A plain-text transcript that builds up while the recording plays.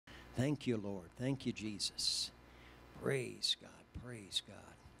Thank you, Lord. Thank you, Jesus. Praise God. Praise God.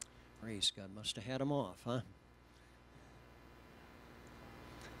 Praise God. Must have had them off, huh?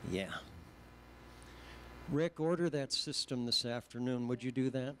 Yeah. Rick, order that system this afternoon. Would you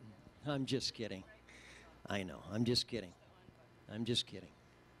do that? I'm just kidding. I know. I'm just kidding. I'm just kidding.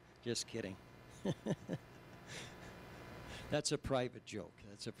 Just kidding. That's a private joke.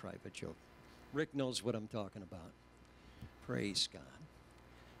 That's a private joke. Rick knows what I'm talking about. Praise God.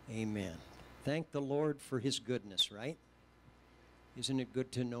 Amen. Thank the Lord for His goodness, right? Isn't it good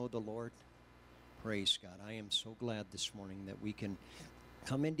to know the Lord? Praise God. I am so glad this morning that we can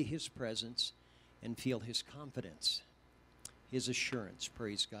come into His presence and feel His confidence, His assurance,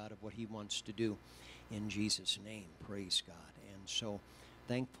 praise God, of what He wants to do in Jesus' name. Praise God. And so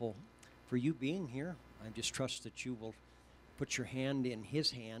thankful for you being here. I just trust that you will put your hand in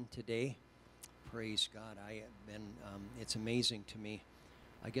His hand today. Praise God. I have been, it's amazing to me.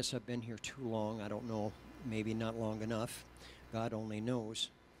 I guess I've been here too long. I don't know, maybe not long enough. God only knows.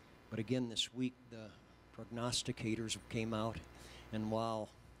 But again, this week, the prognosticators came out, and wow,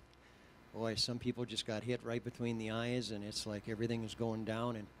 boy, some people just got hit right between the eyes, and it's like everything is going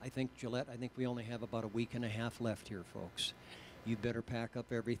down. And I think, Gillette, I think we only have about a week and a half left here, folks. You'd better pack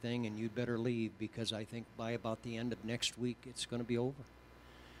up everything, and you'd better leave, because I think by about the end of next week, it's going to be over.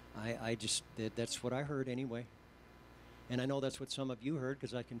 That's what I heard anyway. And I know that's what some of you heard,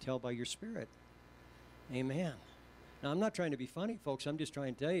 because I can tell by your spirit. Amen. Now, I'm not trying to be funny, folks. I'm just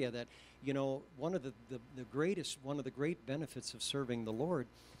trying to tell you that, you know, one of the great benefits of serving the Lord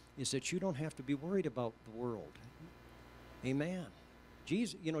is that you don't have to be worried about the world. Amen.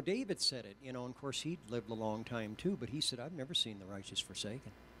 Jesus, you know, David said it, you know, and of course he lived a long time too, but he said, I've never seen the righteous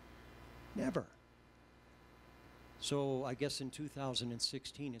forsaken. Never. So I guess in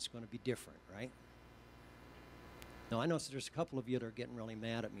 2016 it's going to be different, right? Now, I know there's a couple of you that are getting really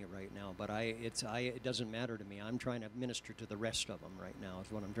mad at me right now, but it doesn't matter to me. I'm trying to minister to the rest of them right now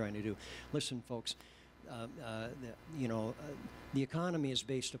is what I'm trying to do. Listen, folks, the economy is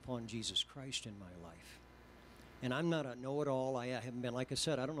based upon Jesus Christ in my life. And I'm not a know-it-all. I haven't been, like I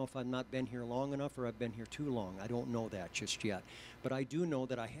said, I don't know if I've not been here long enough or I've been here too long. I don't know that just yet. But I do know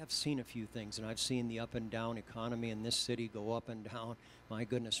that I have seen a few things, and I've seen the up and down economy in this city go up and down. My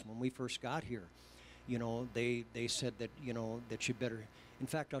goodness, when we first got here, you know, they said that, you know, that you better, in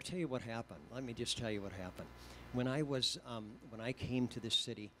fact, I'll tell you what happened. Let me just tell you what happened. When I came to this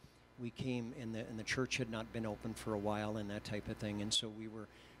city, we came, and the church had not been open for a while and that type of thing, and so we were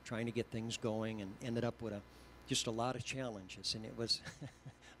trying to get things going and ended up with just a lot of challenges, and it was,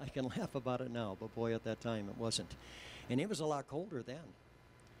 I can laugh about it now, but boy, at that time it wasn't. And it was a lot colder then.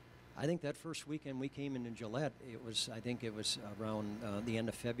 I think that first weekend we came into Gillette, I think it was around the end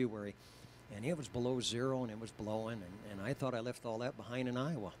of February, and it was below zero, and it was blowing, and I thought I left all that behind in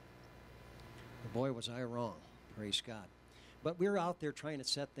Iowa. But boy, was I wrong. Praise God. But we were out there trying to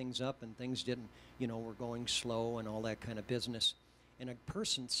set things up, and things didn't, you know, were going slow and all that kind of business. And a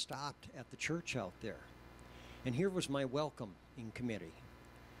person stopped at the church out there. And here was my welcoming committee.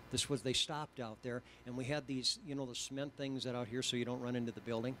 They stopped out there, and we had these, you know, the cement things that out here so you don't run into the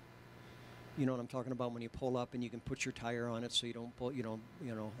building. You know what I'm talking about, when you pull up and you can put your tire on it so you don't pull,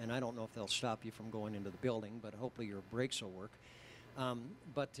 and I don't know if they'll stop you from going into the building, but hopefully your brakes will work.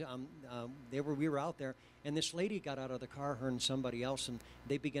 We were out there, and this lady got out of the car, her and somebody else, and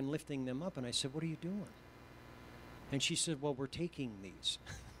they began lifting them up, and I said, what are you doing? And she said, well, we're taking these.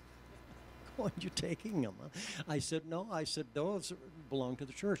 What, you're taking them? Huh? I said, no. I said, those belong to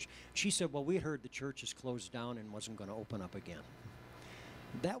the church. She said, well, we heard the church is closed down and wasn't going to open up again.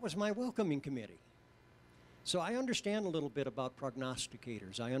 That was my welcoming committee. So I understand a little bit about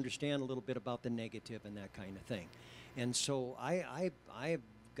prognosticators. I understand a little bit about the negative and that kind of thing. And so I've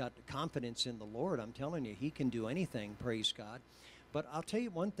got confidence in the Lord. I'm telling you, He can do anything, praise God. But I'll tell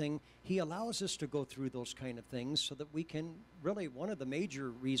you one thing, He allows us to go through those kind of things so that we can, really, one of the major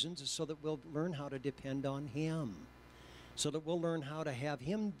reasons is so that we'll learn how to depend on Him. So that we'll learn how to have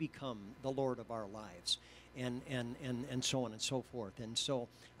Him become the Lord of our lives, and so on and so forth. And so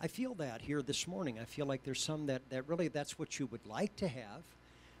I feel that here this morning. I feel like there's some that really that's what you would like to have,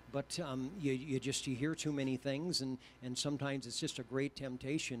 but you hear too many things, and sometimes it's just a great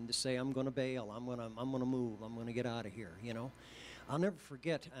temptation to say, I'm going to bail, I'm going to move, I'm going to get out of here. You know, I'll never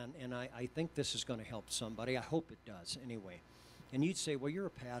forget, and I think this is going to help somebody. I hope it does anyway. And you'd say, well, you're a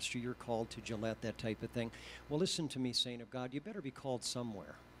pastor, you're called to Gillette, that type of thing. Well, listen to me, saint of God, you better be called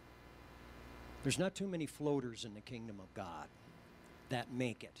somewhere. There's not too many floaters in the kingdom of God that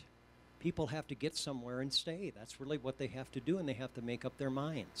make it. People have to get somewhere and stay. That's really what they have to do, and they have to make up their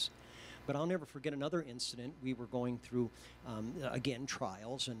minds. But I'll never forget another incident. We were going through, again,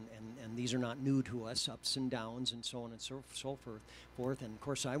 trials, and these are not new to us, ups and downs and so on and so forth. And, of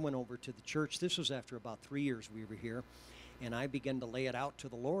course, I went over to the church. This was after about 3 years we were here. And I began to lay it out to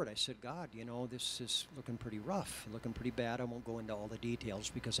the Lord. I said, God, you know, this is looking pretty rough, looking pretty bad. I won't go into all the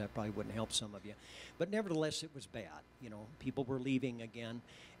details because that probably wouldn't help some of you. But nevertheless, it was bad. You know, people were leaving again,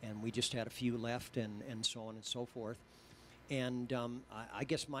 and we just had a few left and so on and so forth. And I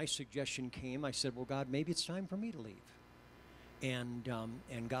guess my suggestion came. I said, well, God, maybe it's time for me to leave. And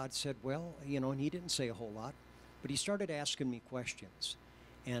God said, well, you know, and he didn't say a whole lot, but he started asking me questions.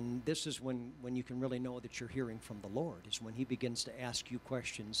 And this is when you can really know that you're hearing from the Lord, is when he begins to ask you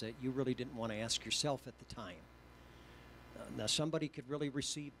questions that you really didn't want to ask yourself at the time. Now, somebody could really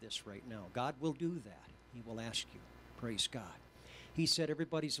receive this right now. God will do that. He will ask you. Praise God. He said,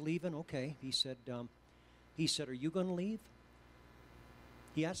 everybody's leaving. Okay. He said, are you going to leave?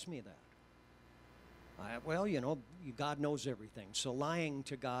 He asked me that. Well, you know, God knows everything. So lying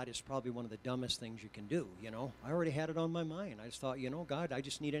to God is probably one of the dumbest things you can do, you know. I already had it on my mind. I just thought, you know, God, I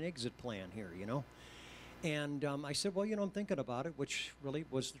just need an exit plan here, you know. And I said, well, you know, I'm thinking about it, which really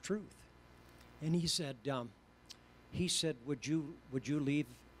was the truth. And he said, would you leave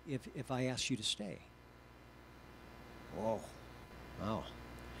if I asked you to stay? Whoa. Wow.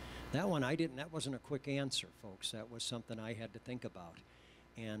 That wasn't a quick answer, folks. That was something I had to think about.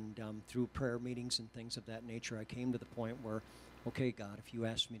 And through prayer meetings and things of that nature, I came to the point where, okay, God, if you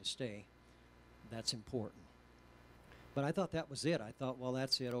ask me to stay, that's important. But I thought that was it. I thought, well,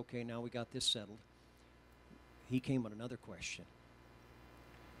 that's it. Okay, now we got this settled. He came with another question.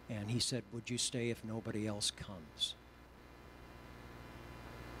 And he said, would you stay if nobody else comes?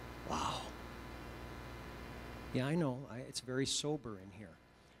 Wow. Yeah, I know. It's very sober in here.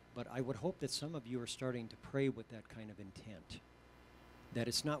 But I would hope that some of you are starting to pray with that kind of intent. That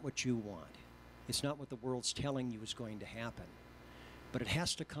it's not what you want. It's not what the world's telling you is going to happen. But it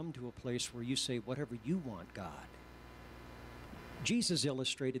has to come to a place where you say, whatever you want, God. Jesus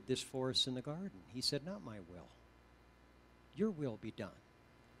illustrated this for us in the garden. He said, not my will. Your will be done.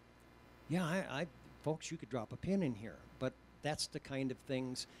 Yeah, folks, you could drop a pin in here. But that's the kind of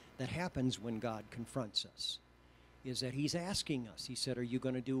things that happens when God confronts us. Is that he's asking us. He said, are you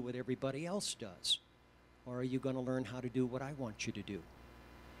going to do what everybody else does? Or are you going to learn how to do what I want you to do?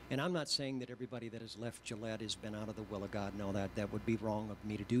 And I'm not saying that everybody that has left Gillette has been out of the will of God. No, that would be wrong of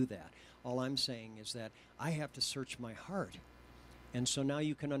me to do that. All I'm saying is that I have to search my heart. And so now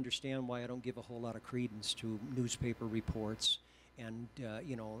you can understand why I don't give a whole lot of credence to newspaper reports and,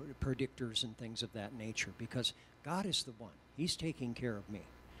 you know, predictors and things of that nature. Because God is the one. He's taking care of me.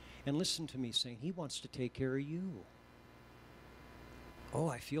 And listen to me saying, he wants to take care of you. Oh,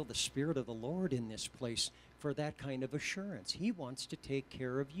 I feel the Spirit of the Lord in this place for that kind of assurance. He wants to take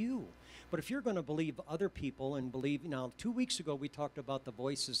care of you. But if you're going to believe other people and believe, now 2 weeks ago we talked about the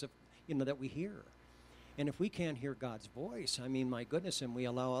voices of, you know, that we hear. And if we can't hear God's voice, I mean, my goodness, and we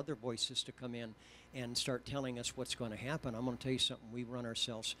allow other voices to come in and start telling us what's going to happen, I'm going to tell you something. We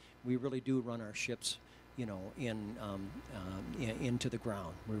really do run our ships, you know, into the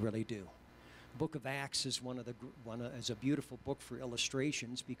ground. We really do. Book of Acts is is a beautiful book for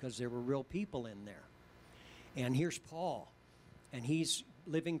illustrations because there were real people in there. And here's Paul, and he's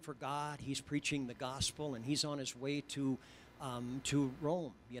living for God. He's preaching the gospel, and he's on his way to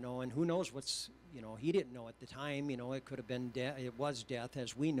Rome. You know, and who knows what's, you know, he didn't know at the time. You know, it could have been death. It was death,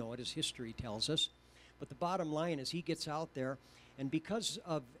 as we know it, as history tells us. But the bottom line is, he gets out there, and because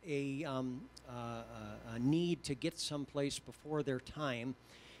of a need to get someplace before their time,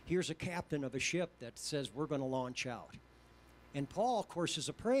 here's a captain of a ship that says, we're going to launch out. And Paul, of course, is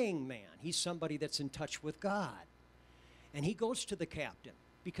a praying man. He's somebody that's in touch with God. And he goes to the captain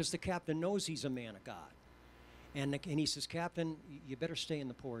because the captain knows he's a man of God. And he says, Captain, you better stay in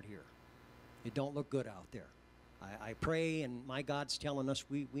the port here. It don't look good out there. I pray, and my God's telling us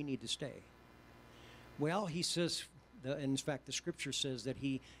we need to stay. Well, he says, in fact, the scripture says that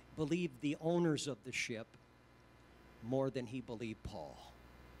he believed the owners of the ship more than he believed Paul.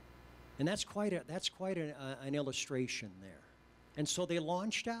 And that's quite an illustration there. And so they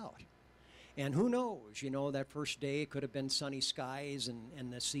launched out. And who knows, you know, that first day it could have been sunny skies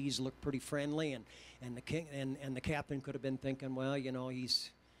and the seas looked pretty friendly, and the captain could have been thinking, well, you know,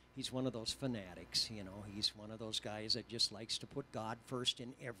 he's one of those fanatics, you know, he's one of those guys that just likes to put God first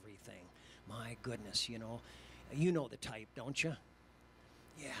in everything. My goodness, you know the type, don't you?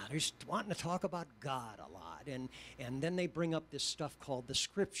 Yeah, they're just wanting to talk about God a lot, and then they bring up this stuff called the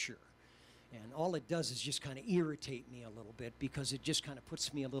Scripture. And all it does is just kind of irritate me a little bit because it just kind of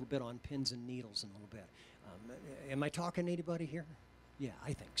puts me a little bit on pins and needles a little bit. Am I talking to anybody here? Yeah,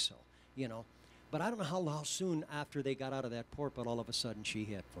 I think so. you know. But I don't know how soon after they got out of that port, but all of a sudden she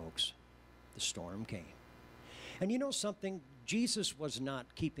hit, folks. The storm came. And you know something? Jesus was not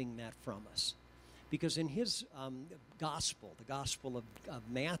keeping that from us. Because in his gospel, the gospel of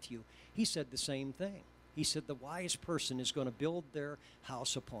Matthew, he said the same thing. He said the wise person is going to build their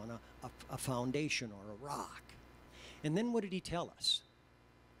house upon a foundation or a rock. And then what did he tell us?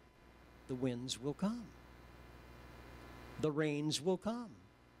 The winds will come. The rains will come.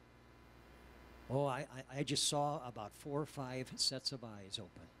 Oh, I just saw about 4 or 5 sets of eyes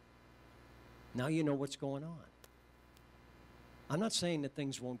open. Now you know what's going on. I'm not saying that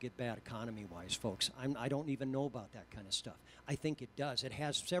things won't get bad economy-wise, folks. I don't even know about that kind of stuff. I think it does. It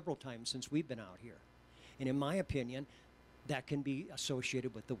has several times since we've been out here. And in my opinion, that can be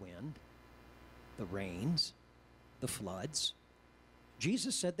associated with the wind, the rains, the floods.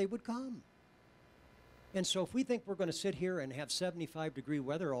 Jesus said they would come. And so if we think we're going to sit here and have 75-degree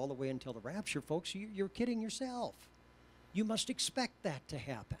weather all the way until the rapture, folks, you're kidding yourself. You must expect that to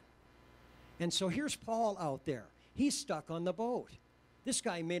happen. And so here's Paul out there. He's stuck on the boat. This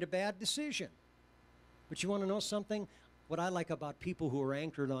guy made a bad decision. But you want to know something? What I like about people who are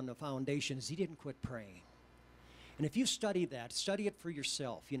anchored on the foundation is he didn't quit praying. And if you study that, study it for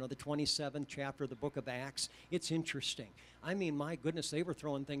yourself. You know, the 27th chapter of the book of Acts, it's interesting. I mean, my goodness, they were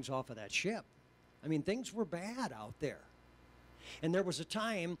throwing things off of that ship. I mean, things were bad out there. And there was a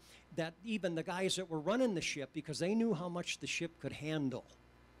time that even the guys that were running the ship, because they knew how much the ship could handle,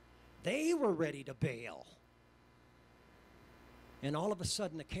 they were ready to bail. And all of a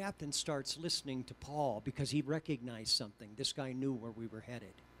sudden, the captain starts listening to Paul because he recognized something. This guy knew where we were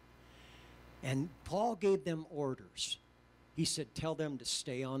headed. And Paul gave them orders. He said, tell them to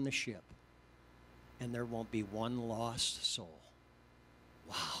stay on the ship, and there won't be one lost soul.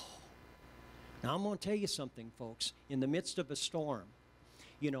 Wow. Now, I'm going to tell you something, folks. In the midst of a storm,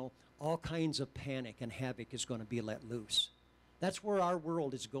 you know, all kinds of panic and havoc is going to be let loose. That's where our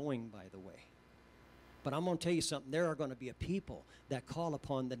world is going, by the way. But I'm going to tell you something. There are going to be a people that call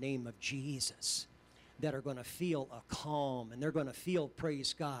upon the name of Jesus that are going to feel a calm, and they're going to feel,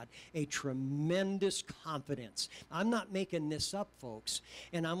 praise God, a tremendous confidence. I'm not making this up, folks.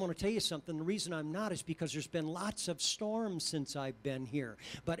 And I'm going to tell you something. The reason I'm not is because there's been lots of storms since I've been here.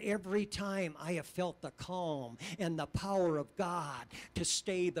 But every time I have felt the calm and the power of God to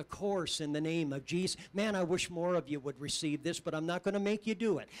stay the course in the name of Jesus. Man, I wish more of you would receive this, but I'm not going to make you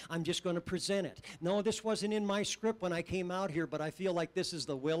do it. I'm just going to present it. No, this wasn't in my script when I came out here, but I feel like this is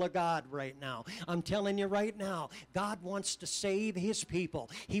the will of God right now. I'm telling you right now, God wants to save his people.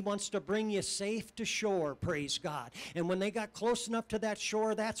 He wants to bring you safe to shore, praise God. And when they got close enough to that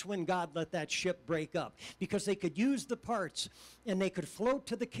shore, that's when God let that ship break up, because they could use the parts and they could float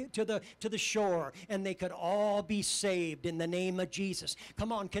to the shore, and they could all be saved in the name of Jesus.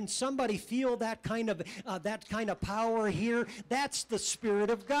 Come on, can somebody feel that kind of power here? That's the Spirit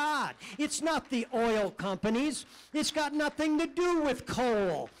of God. It's not the oil companies. It's got nothing to do with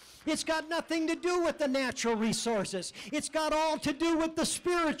coal. It's got nothing to do with the natural resources. It's got all to do with the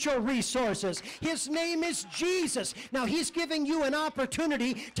spiritual resources. His name is Jesus. Now, he's giving you an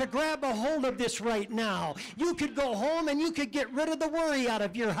opportunity to grab a hold of this right now. You could go home and you could get rid of the worry out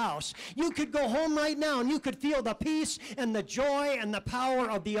of your house. You could go home right now and you could feel the peace and the joy and the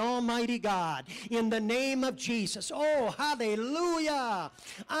power of the Almighty God in the name of Jesus. Oh, hallelujah.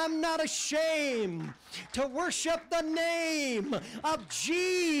 I'm not ashamed to worship the name of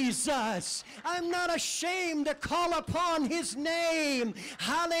Jesus. I'm not ashamed to call upon his name.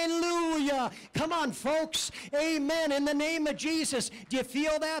 Hallelujah. Come on, folks. Amen. In the name of Jesus. Do you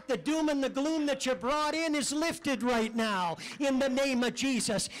feel that? The doom and the gloom that you brought in is lifted right now in the name of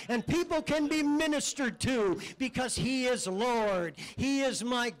Jesus. And people can be ministered to because he is Lord. He is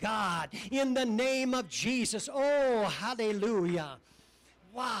my God. In the name of Jesus. Oh, hallelujah.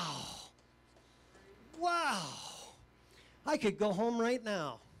 Wow. Wow. I could go home right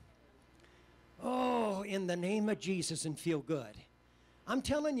now. Oh, in the name of Jesus, and feel good. I'm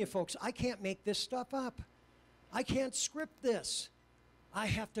telling you, folks, I can't make this stuff up. I can't script this. I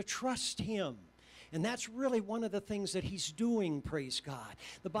have to trust him. And that's really one of the things that he's doing, praise God.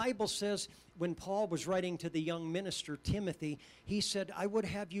 The Bible says when Paul was writing to the young minister Timothy, he said, I would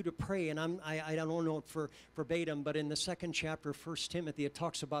have you to pray. And I don't know it for verbatim, but in the 2nd chapter of 1 Timothy, it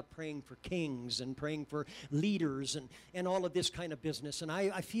talks about praying for kings and praying for leaders and all of this kind of business. And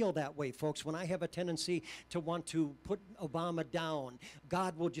I feel that way, folks. When I have a tendency to want to put Obama down,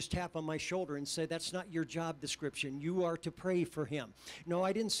 God will just tap on my shoulder and say, that's not your job description. You are to pray for him. No,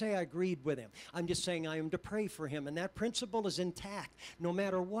 I didn't say I agreed with him. I'm just saying I am to pray for him. And that principle is intact no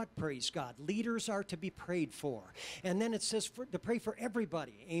matter what, praise God. leaders are to be prayed for. And then it says to pray for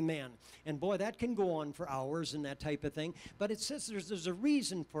everybody. Amen. And boy, that can go on for hours and that type of thing. But it says there's a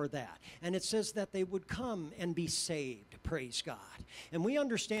reason for that. And it says that they would come and be saved. Praise God. And we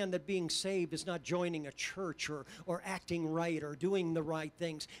understand that being saved is not joining a church or acting right or doing the right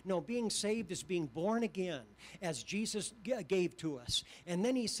things. No, being saved is being born again as Jesus gave to us. And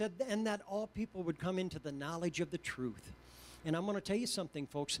then he said, and that all people would come into the knowledge of the truth. And I'm going to tell you something,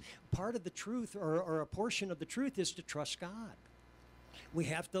 folks. Part of the truth, or a portion of the truth, is to trust God. We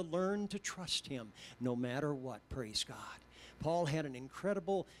have to learn to trust him no matter what. Praise God. Paul had an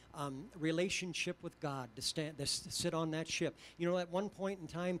incredible relationship with God to sit on that ship. You know, at one point in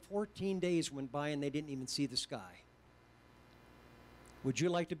time, 14 days went by and they didn't even see the sky. Would you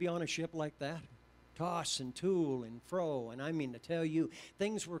like to be on a ship like that? Toss and tool and fro. And I mean to tell you,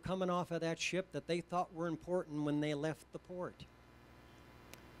 things were coming off of that ship that they thought were important when they left the port.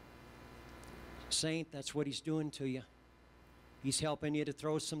 Saint, that's what he's doing to you. He's helping you to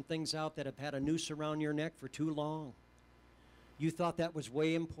throw some things out that have had a noose around your neck for too long. You thought that was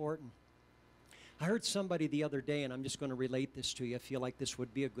way important. I heard somebody the other day, and I'm just going to relate this to you. I feel like this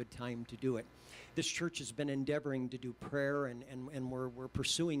would be a good time to do it. This church has been endeavoring to do prayer, and we're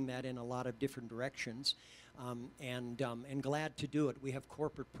pursuing that in a lot of different directions, and glad to do it. We have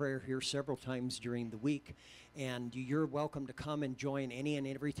corporate prayer here several times during the week, and you're welcome to come and join any and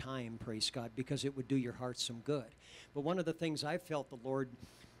every time, praise God, because it would do your heart some good. But one of the things I felt the Lord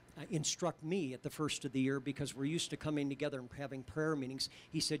instruct me at the first of the year, because we're used to coming together and having prayer meetings,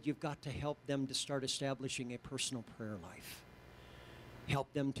 he said, you've got to help them to start establishing a personal prayer life.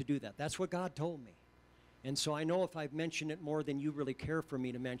 Help them to do that. That's what God told me. And so I know if I've mentioned it more than you really care for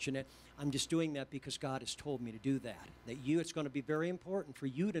me to mention it, I'm just doing that because God has told me to do that. It's going to be very important for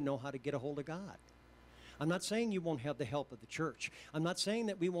you to know how to get a hold of God. I'm not saying you won't have the help of the church. I'm not saying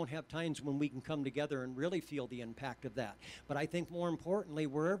that we won't have times when we can come together and really feel the impact of that. But I think more importantly,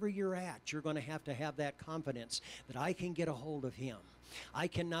 wherever you're at, you're going to have that confidence that I can get a hold of him. I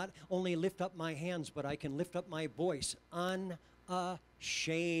can not only lift up my hands, but I can lift up my voice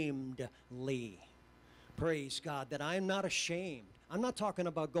unashamedly. Praise God, that I'm not ashamed. I'm not talking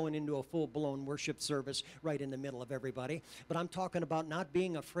about going into a full-blown worship service right in the middle of everybody, but I'm talking about not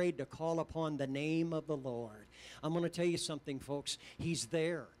being afraid to call upon the name of the Lord. I'm going to tell you something, folks. He's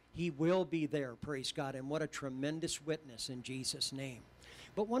there. He will be there, praise God, and what a tremendous witness in Jesus' name.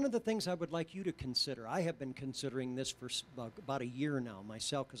 But one of the things I would like you to consider, I have been considering this for about a year now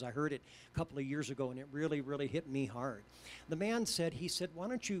myself, because I heard it a couple of years ago, and it really, really hit me hard. The man said, why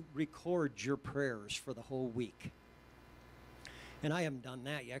don't you record your prayers for the whole week? And I haven't done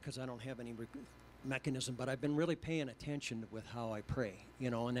that yet because I don't have any mechanism, but I've been really paying attention with how I pray,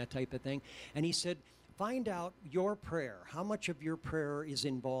 and that type of thing. And he said, find out your prayer. How much of your prayer is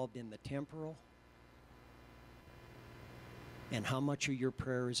involved in the temporal? And how much of your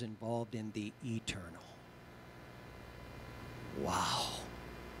prayer is involved in the eternal? Wow.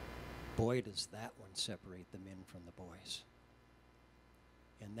 Boy, does that one separate the men from the boys.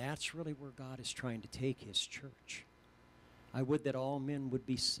 And that's really where God is trying to take his church. I would that all men would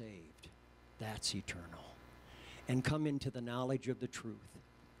be saved. That's eternal. And come into the knowledge of the truth.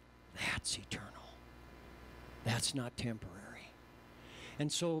 That's eternal. That's not temporary.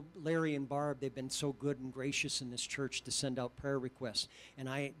 And so Larry and Barb, they've been so good and gracious in this church to send out prayer requests. And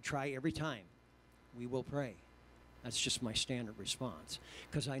I try every time. We will pray. That's just my standard response,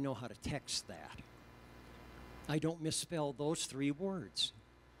 because I know how to text that. I don't misspell those 3 words.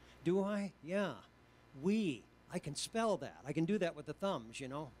 Do I? Yeah. We. I can spell that. I can do that with the thumbs,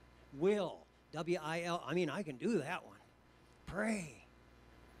 Will. W-I-L. I mean, I can do that one. Pray.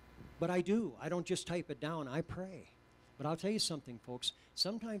 But I do. I don't just type it down. I pray. But I'll tell you something, folks.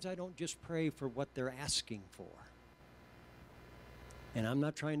 Sometimes I don't just pray for what they're asking for. And I'm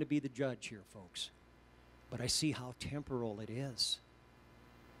not trying to be the judge here, folks. But I see how temporal it is.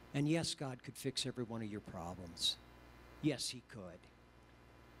 And yes, God could fix every one of your problems. Yes, he could.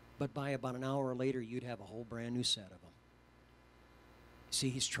 But by about an hour later, you'd have a whole brand new set of them. See,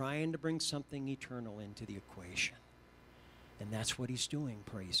 he's trying to bring something eternal into the equation. And that's what he's doing,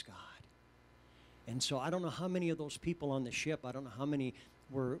 praise God. And so I don't know how many of those people on the ship, I don't know how many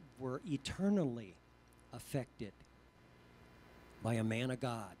were eternally affected by a man of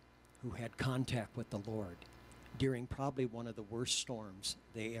God who had contact with the Lord during probably one of the worst storms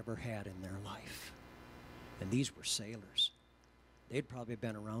they ever had in their life. And these were sailors. They'd probably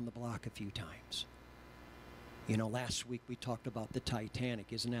been around the block a few times. Last week we talked about the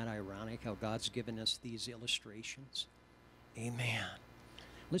Titanic. Isn't that ironic how God's given us these illustrations? Amen.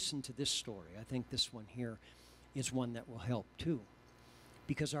 Listen to this story. I think this one here is one that will help too.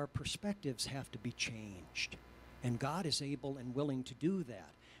 because our perspectives have to be changed. And God is able and willing to do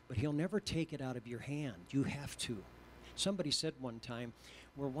that, but He'll never take it out of your hand. You have to. Somebody said one time,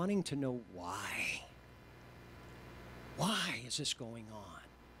 we're wanting to know why. Why is this going on?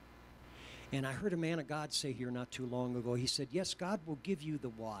 And I heard a man of God say here not too long ago, he said, yes, God will give you the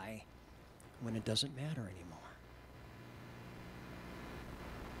why when it doesn't matter anymore.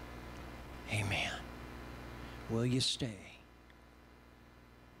 Amen. Will you stay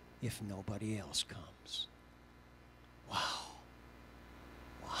if nobody else comes? Wow.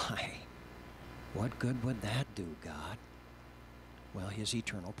 Why? What good would that do, God? Well, His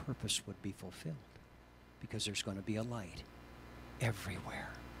eternal purpose would be fulfilled because there's going to be a light everywhere.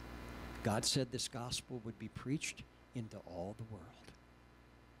 God said this gospel would be preached into all the world.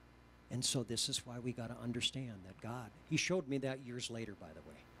 And so this is why we got to understand that God, He showed me that years later, by the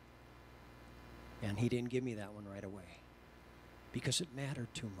way. And He didn't give me that one right away because it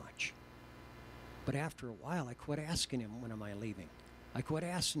mattered too much. But after a while, I quit asking Him, when am I leaving? I quit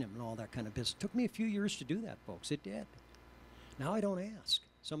asking Him and all that kind of business. It took me a few years to do that, folks. It did. Now I don't ask.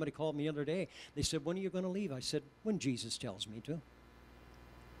 Somebody called me the other day. They said, when are you going to leave? I said, when Jesus tells me to.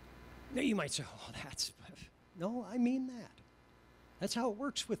 Now you might say, oh, that's... No, I mean that. That's how it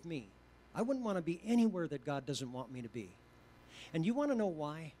works with me. I wouldn't want to be anywhere that God doesn't want me to be. And you want to know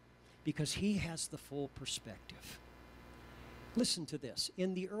why? Because He has the full perspective. Listen to this.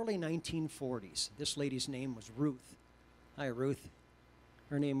 In the early 1940s, this lady's name was Ruth. Hi, Ruth.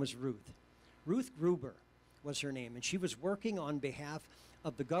 Her name was Ruth. Ruth Gruber was her name, and she was working on behalf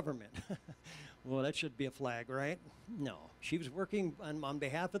of the government. Well, that should be a flag, right? No. She was working on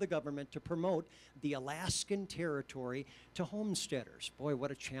behalf of the government to promote the Alaskan territory to homesteaders. Boy, what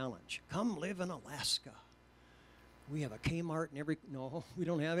a challenge. Come live in Alaska. We have a Kmart and every... No, we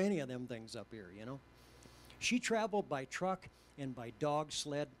don't have any of them things up here, you know. She traveled by truck and by dog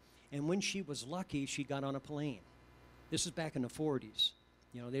sled, and when she was lucky, she got on a plane. This is back in the 40s.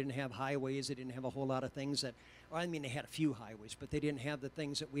 You know, they didn't have highways. They didn't have a whole lot of things that, well, I mean, they had a few highways, but they didn't have the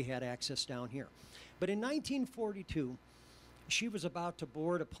things that we had access down here. But in 1942, she was about to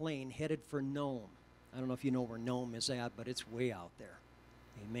board a plane headed for Nome. I don't know if you know where Nome is at, but it's way out there.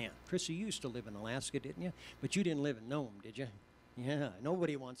 Amen. Chrissy, you used to live in Alaska, didn't you? But you didn't live in Nome, did you? Yeah,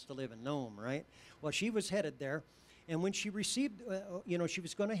 nobody wants to live in Nome, right? Well, she was headed there, and when she received, she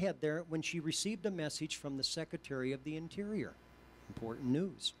was going to head there when she received a message from the Secretary of the Interior. Important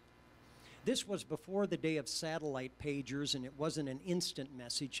news. This was before the day of satellite pagers, and it wasn't an instant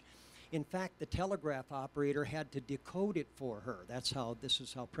message. In fact, the telegraph operator had to decode it for her. This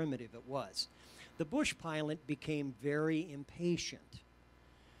is how primitive it was. The Bush pilot became very impatient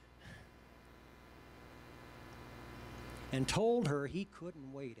and told her he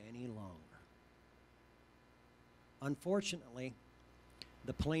couldn't wait any longer. Unfortunately,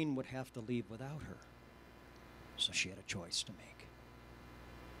 the plane would have to leave without her, so she had a choice to make.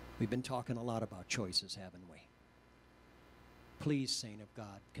 We've been talking a lot about choices, haven't we? Please, saint of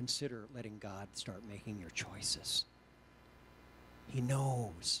God, consider letting God start making your choices. He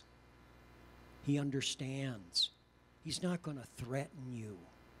knows. He understands. He's not going to threaten you.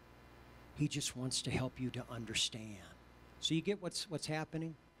 He just wants to help you to understand. So you get what's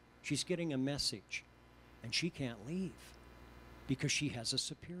happening? She's getting a message, and she can't leave because she has a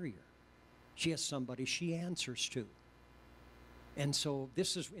superior. She has somebody she answers to. And so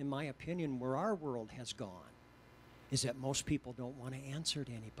this is, in my opinion, where our world has gone, is that most people don't want to answer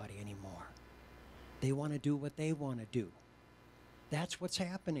to anybody anymore. They want to do what they want to do. That's what's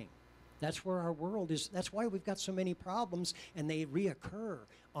happening. That's where our world is. That's why we've got so many problems, and they reoccur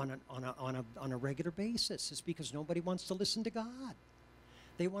on a regular basis. It's because nobody wants to listen to God.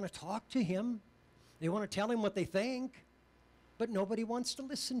 They want to talk to Him. They want to tell Him what they think, but nobody wants to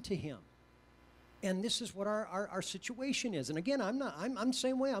listen to Him. And this is what our situation is. And again, I'm the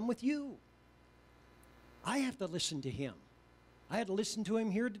same way. I'm with you. I have to listen to Him. I had to listen to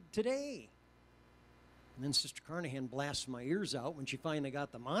Him here today. And then Sister Carnahan blasts my ears out when she finally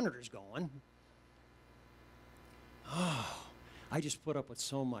got the monitors going. Oh, I just put up with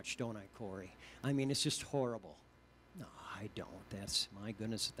so much, don't I, Corey? I mean, it's just horrible. No, I don't. That's, my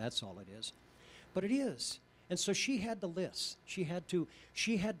goodness, that's all it is. But it is. And so she had to listen. She had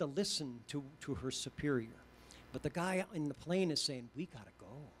to listen to her superior. But the guy in the plane is saying, we got to go.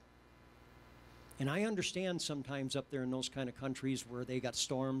 And I understand sometimes up there in those kind of countries where they got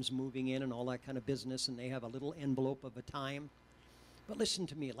storms moving in and all that kind of business, and they have a little envelope of a time. But listen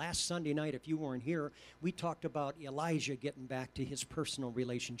to me, last Sunday night, if you weren't here, we talked about Elijah getting back to his personal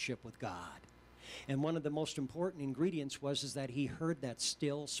relationship with God. And one of the most important ingredients is that he heard that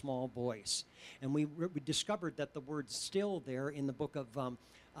still small voice. And we discovered that the word still there in the book of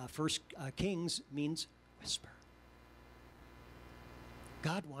First Kings means whisper.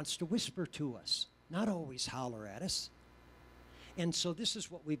 God wants to whisper to us, not always holler at us. And so this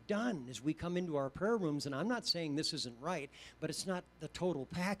is what we've done, is we come into our prayer rooms, and I'm not saying this isn't right, but it's not the total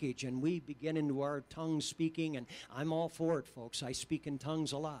package, and we begin into our tongue speaking, and I'm all for it, folks. I speak in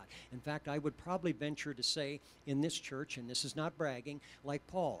tongues a lot. In fact, I would probably venture to say in this church, and this is not bragging, like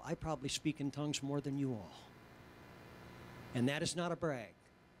Paul, I probably speak in tongues more than you all. And that is not a brag.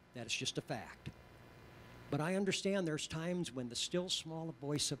 That is just a fact. But I understand there's times when the still small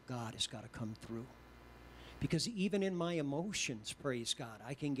voice of God has got to come through. Because even in my emotions, praise God,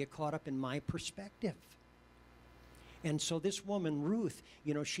 I can get caught up in my perspective. And so this woman, Ruth,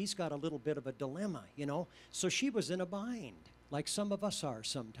 she's got a little bit of a dilemma, So she was in a bind, like some of us are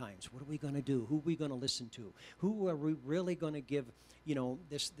sometimes. What are we going to do? Who are we going to listen to? Who are we really going to give,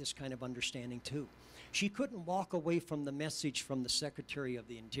 this kind of understanding to? She couldn't walk away from the message from the Secretary of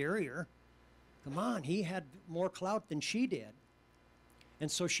the Interior. Come on, he had more clout than she did.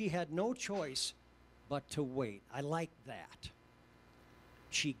 And so she had no choice but to wait. I like that.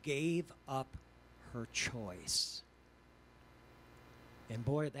 She gave up her choice. And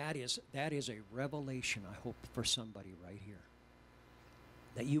boy, that is a revelation, I hope, for somebody right here.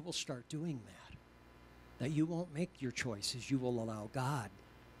 That you will start doing that. That you won't make your choices. You will allow God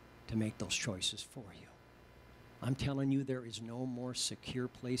to make those choices for you. I'm telling you, there is no more secure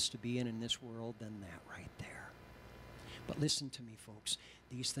place to be in this world than that right there. But listen to me, folks.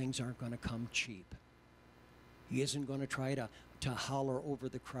 These things aren't going to come cheap. He isn't going to try to holler over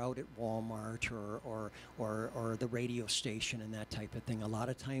the crowd at Walmart or the radio station and that type of thing. A lot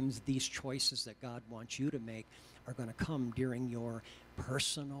of times these choices that God wants you to make are going to come during your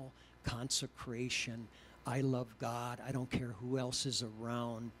personal consecration. I love God. I don't care who else is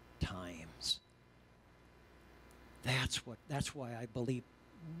around times. That's why I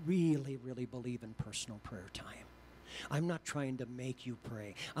really believe in personal prayer time. I'm not trying to make you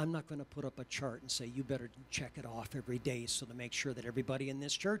pray. I'm not going to put up a chart and say, you better check it off every day so to make sure that everybody in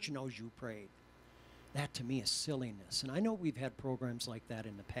this church knows you prayed. That to me is silliness. And I know we've had programs like that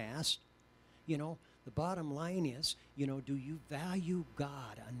in the past. The bottom line is, do you value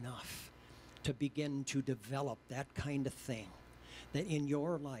God enough to begin to develop that kind of thing that in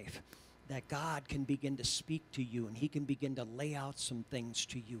your life, that God can begin to speak to you and he can begin to lay out some things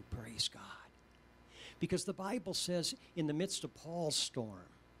to you, praise God. Because the Bible says in the midst of Paul's storm,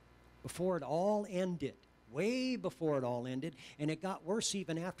 before it all ended, way before it all ended, and it got worse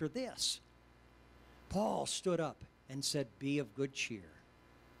even after this, Paul stood up and said, be of good cheer.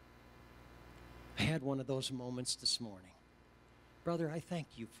 I had one of those moments this morning. Brother, I thank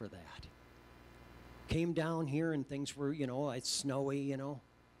you for that. Came down here and things were, it's snowy,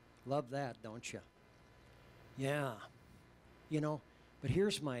 Love that, don't you? Yeah. But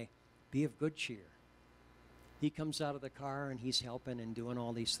here's my be of good cheer. He comes out of the car and he's helping and doing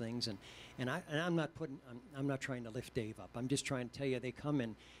all these things, and I'm not trying to lift Dave up. I'm just trying to tell you they come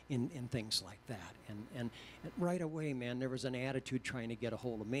in things like that. And right away, man, there was an attitude trying to get a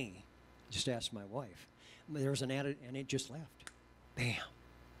hold of me. Just ask my wife. There was an attitude, and it just left. Bam.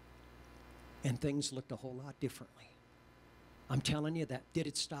 And things looked a whole lot differently. I'm telling you that. Did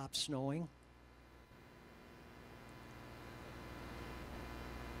it stop snowing?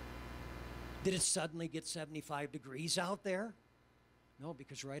 Did it suddenly get 75 degrees out there? No,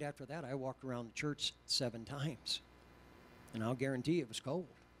 because right after that, I walked around the church 7 times. And I'll guarantee it was cold.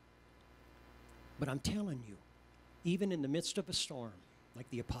 But I'm telling you, even in the midst of a storm, like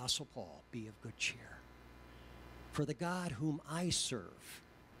the Apostle Paul, be of good cheer. For the God whom I serve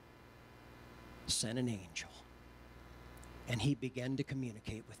sent an angel. And he began to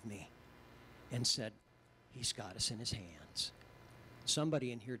communicate with me and said, he's got us in his hands.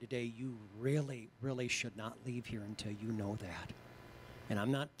 Somebody in here today, you really should not leave here until you know that. And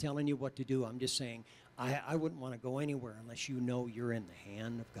I'm not telling you what to do. I'm just saying I wouldn't want to go anywhere unless you know you're in the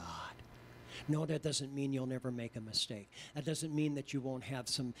hand of God. No, that doesn't mean you'll never make a mistake. That doesn't mean that you won't have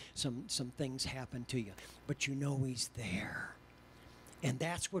some things happen to you. But you know he's there. And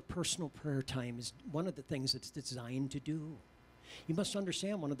that's what personal prayer time is, one of the things it's designed to do. You must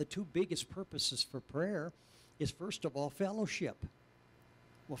understand one of the 2 biggest purposes for prayer is, first of all, fellowship.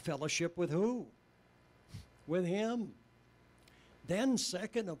 Well, fellowship with who? With him. Then,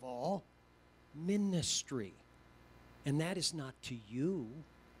 second of all, ministry. And that is not to you,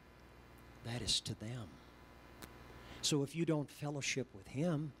 that is to them. So if you don't fellowship with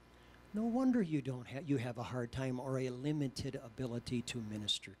him, no wonder you have a hard time or a limited ability to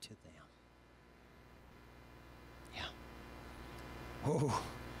minister to them. Oh,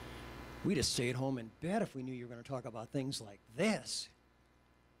 we'd have stayed home in bed if we knew you were going to talk about things like this.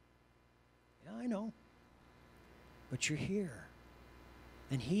 Yeah, I know. But you're here.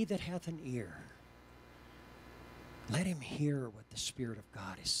 And he that hath an ear, let him hear what the Spirit of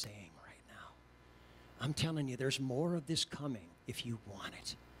God is saying right now. I'm telling you, there's more of this coming if you want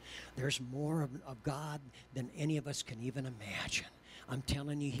it. There's more of God than any of us can even imagine. I'm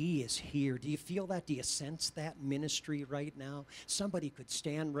telling you, he is here. Do you feel that? Do you sense that ministry right now? Somebody could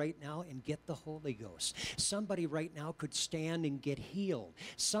stand right now and get the Holy Ghost. Somebody right now could stand and get healed.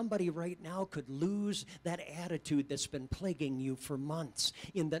 Somebody right now could lose that attitude that's been plaguing you for months.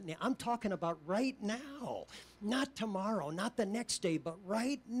 I'm talking about right now. Not tomorrow, not the next day, but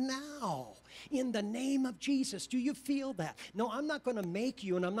right now. In the name of Jesus. Do you feel that? No, I'm not going to make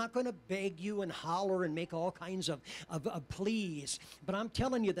you, and I'm not going to beg you and holler and make all kinds of pleas. But I'm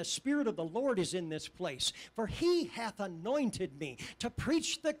telling you, the Spirit of the Lord is in this place. For he hath anointed me to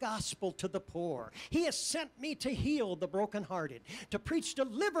preach the gospel to the poor. He has sent me to heal the brokenhearted, to preach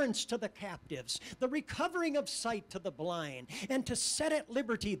deliverance to the captives, the recovering of sight to the blind, and to set at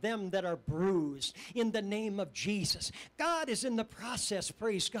liberty them that are bruised. In the name of Jesus. God is in the process,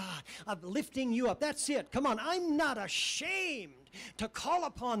 praise God, of lifting you up. That's it. Come on. I'm not ashamed to call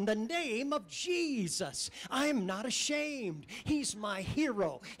upon the name of Jesus. I'm not ashamed. He's my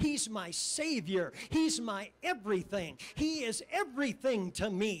hero. He's my Savior. He's my everything. He is everything to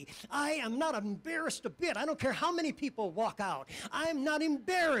me. I am not embarrassed a bit. I don't care how many people walk out. I'm not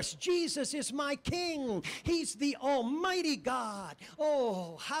embarrassed. Jesus is my King. He's the Almighty God.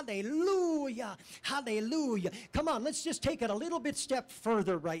 Oh, hallelujah. Hallelujah. Come on, let's just take it a little bit step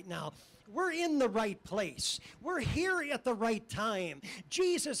further right now. We're in the right place. We're here at the right time.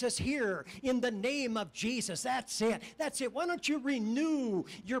 Jesus is here in the name of Jesus. That's it. That's it. Why don't you renew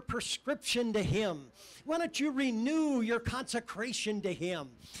your prescription to him? Why don't you renew your consecration to him?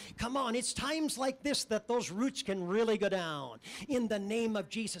 Come on, it's times like this that those roots can really go down. In the name of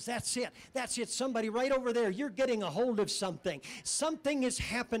Jesus. That's it. That's it. Somebody right over there, you're getting a hold of something. Something is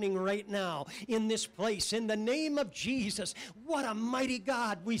happening right now in this place. In the name of Jesus. What a mighty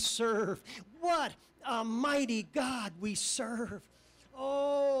God we serve. What a mighty God we serve.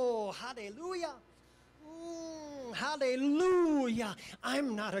 Oh, hallelujah. Hallelujah.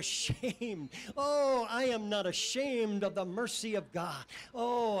 I'm not ashamed. Oh, I am not ashamed of the mercy of God.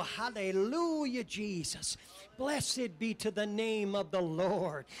 Oh, hallelujah, Jesus. Blessed be to the name of the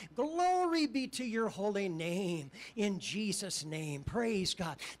Lord. Glory be to your holy name in Jesus' name. Praise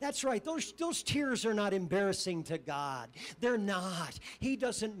God. That's right. Those tears are not embarrassing to God. They're not. He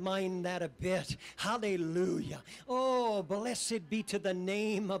doesn't mind that a bit. Hallelujah. Oh, blessed be to the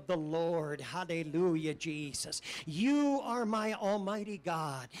name of the Lord. Hallelujah, Jesus. You are my almighty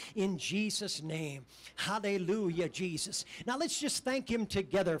God in Jesus' name. Hallelujah, Jesus. Now let's just thank him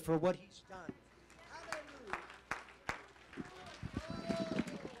together for what he's done.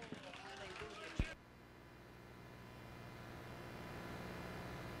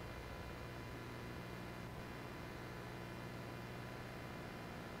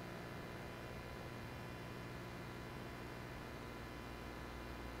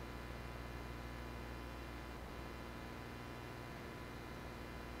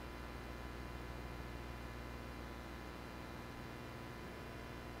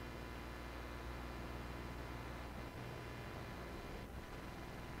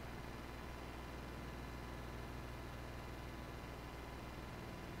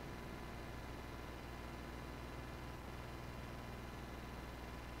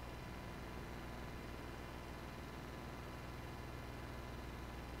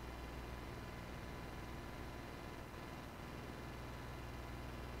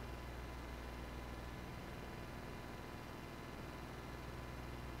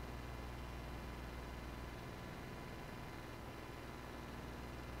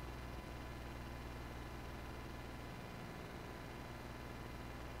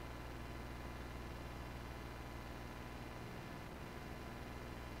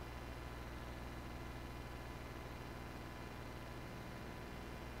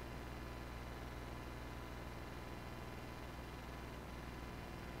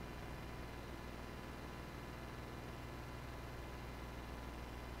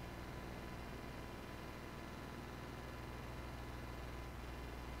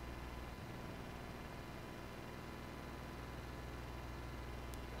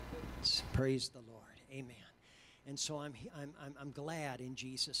 Praise the Lord. Amen. And so I'm glad in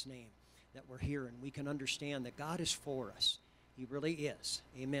Jesus' name that we're here and we can understand that God is for us. He really is.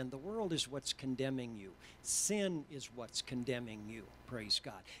 Amen. The world is what's condemning you. Sin is what's condemning you. Praise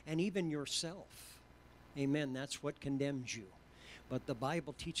God. And even yourself. Amen. That's what condemns you. But the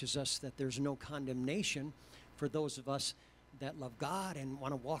Bible teaches us that there's no condemnation for those of us that love God and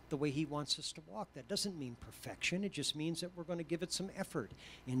want to walk the way He wants us to walk. That doesn't mean perfection. It just means that we're going to give it some effort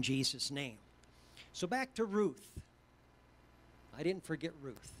in Jesus' name. So back to Ruth. I didn't forget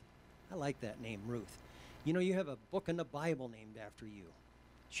Ruth. I like that name, Ruth. You know, you have a book in the Bible named after you.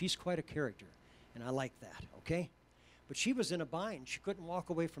 She's quite a character, and I like that, okay? But she was in a bind. She couldn't walk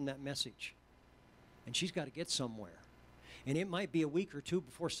away from that message. And she's got to get somewhere. And it might be a week or two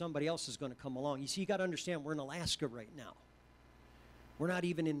before somebody else is going to come along. You see, you got to understand, we're in Alaska right now. We're not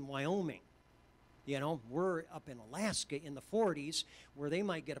even in Wyoming. You know, we're up in Alaska in the 40s, where they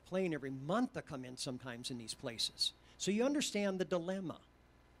might get a plane every month to come in sometimes in these places. So you understand the dilemma.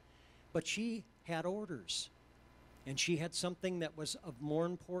 But she had orders. And she had something that was of more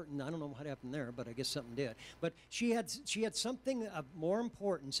important. I don't know what happened there, but I guess something did. But she had something of more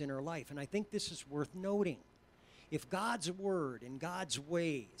importance in her life, and I think this is worth noting. If God's word and God's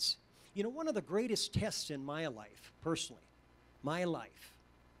ways, you know, one of the greatest tests in my life, personally, my life,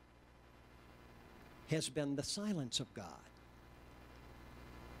 has been the silence of God.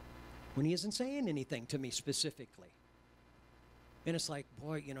 When He isn't saying anything to me specifically. And it's like,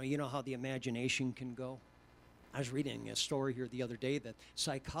 boy, you know how the imagination can go? I was reading a story here the other day that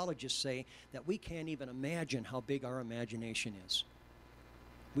psychologists say that we can't even imagine how big our imagination is.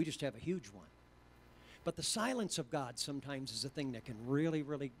 We just have a huge one. But the silence of God sometimes is a thing that can really,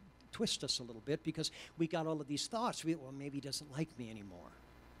 really twist us a little bit, because we got all of these thoughts. Well, maybe He doesn't like me anymore.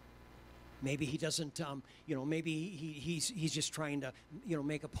 Maybe He doesn't, maybe he's just trying to,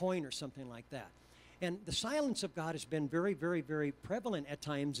 make a point or something like that. And the silence of God has been very, very, very prevalent at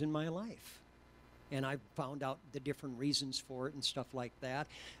times in my life. And I've found out the different reasons for it and stuff like that,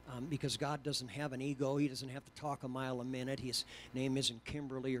 because God doesn't have an ego. He doesn't have to talk a mile a minute. His name isn't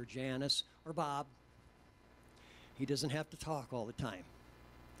Kimberly or Janice or Bob. He doesn't have to talk all the time.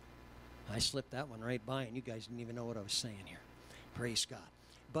 I slipped that one right by, and you guys didn't even know what I was saying here. Praise God.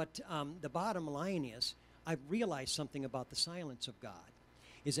 But the bottom line is, I've realized something about the silence of God,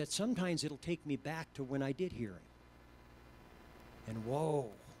 is that sometimes it'll take me back to when I did hear Him. And whoa.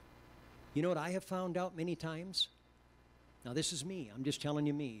 You know what I have found out many times? Now, this is me. I'm just telling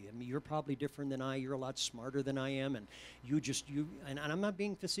you me. I mean, you're probably different than I. You're a lot smarter than I am. And and I'm not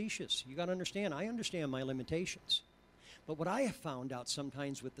being facetious. You got to understand, I understand my limitations. But what I have found out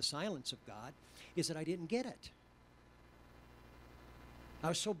sometimes with the silence of God is that I didn't get it. I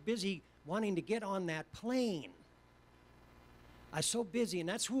was so busy wanting to get on that plane. I was so busy, and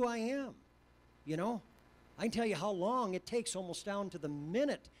that's who I am, you know? I can tell you how long it takes, almost down to the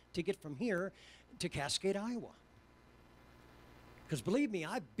minute, to get from here to Cascade, Iowa. Because believe me,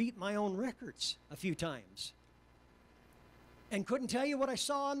 I beat my own records a few times and couldn't tell you what I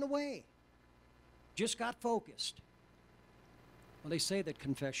saw on the way. Just got focused. Well, they say that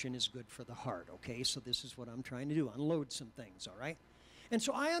confession is good for the heart, okay? So this is what I'm trying to do, unload some things, all right? And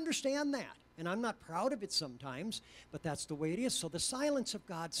so I understand that, and I'm not proud of it sometimes, but that's the way it is. So the silence of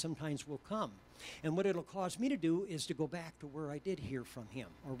God sometimes will come. And what it'll cause me to do is to go back to where I did hear from Him,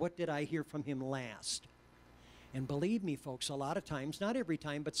 or what did I hear from Him last. And believe me, folks, a lot of times, not every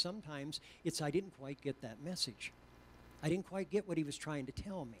time, but sometimes, it's I didn't quite get that message. I didn't quite get what He was trying to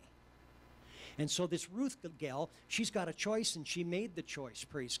tell me. And so this Ruth gal, she's got a choice, and she made the choice,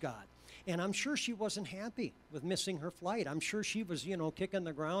 praise God. And I'm sure she wasn't happy with missing her flight. I'm sure she was, kicking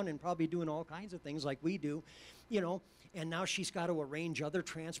the ground and probably doing all kinds of things like we do, And now she's got to arrange other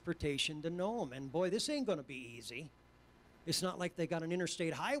transportation to Nome. And boy, this ain't going to be easy. It's not like they got an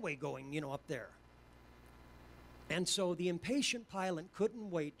interstate highway going, up there. And so the impatient pilot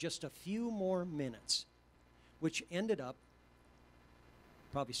couldn't wait just a few more minutes, which ended up,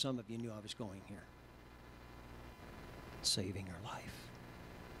 probably some of you knew I was going here, saving her life.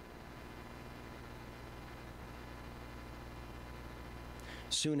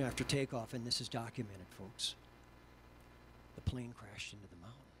 Soon after takeoff, and this is documented, folks, the plane crashed into the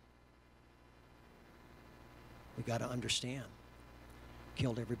mountain. We got to understand,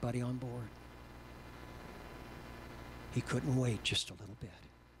 killed everybody on board. He couldn't wait just a little bit.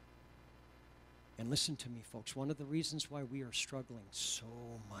 And listen to me, folks, one of the reasons why we are struggling so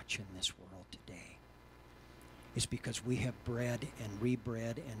much in this world today is because we have bred and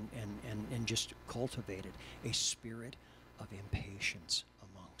rebred and just cultivated a spirit of impatience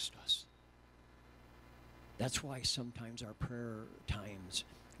amongst us. That's why sometimes our prayer times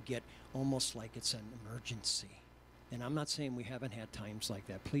get almost like it's an emergency. And I'm not saying we haven't had times like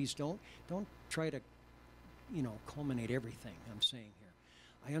that. Please don't try to, culminate everything I'm saying here.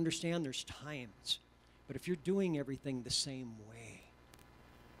 I understand there's times, but if you're doing everything the same way,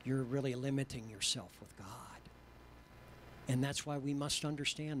 you're really limiting yourself with God. And that's why we must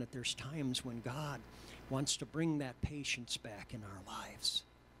understand that there's times when God wants to bring that patience back in our lives.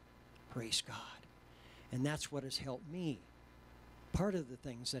 Praise God. And that's what has helped me. Part of the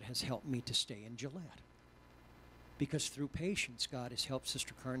things that has helped me to stay in Gillette. Because through patience, God has helped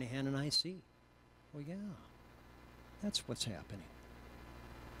Sister Carnahan and I see. Well, yeah, that's what's happening.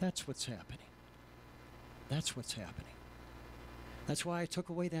 That's what's happening. That's what's happening. That's why I took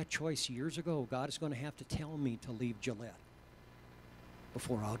away that choice years ago. God is going to have to tell me to leave Gillette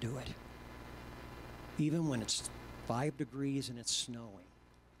before I'll do it. Even when it's 5 degrees and it's snowing.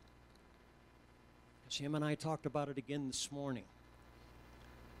 Because him and I talked about it again this morning.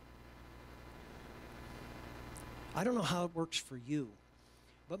 I don't know how it works for you,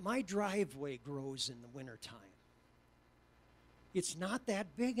 but my driveway grows in the wintertime. It's not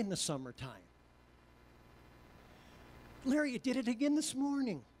that big in the summertime. Larry, you did it again this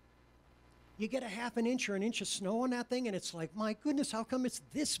morning. You get a half an inch or an inch of snow on that thing, and it's like, my goodness, how come it's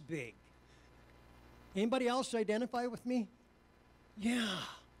this big? Anybody else identify with me? Yeah.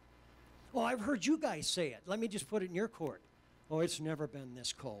 Oh, I've heard you guys say it. Let me just put it in your court. Oh, it's never been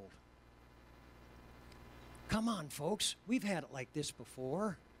this cold. Come on, folks. We've had it like this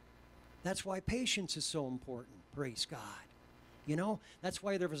before. That's why patience is so important. Praise God. You know, that's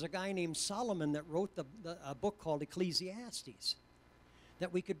why there was a guy named Solomon that wrote a book called Ecclesiastes,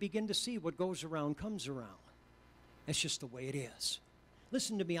 that we could begin to see what goes around comes around. It's just the way it is.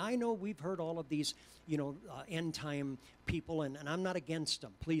 Listen to me. I know we've heard all of these, end time people, and I'm not against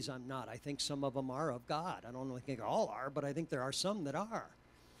them. Please, I'm not. I think some of them are of God. I don't know if I think all are, but I think there are some that are.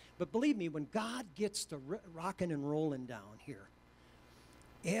 But believe me, when God gets the rocking and rolling down here,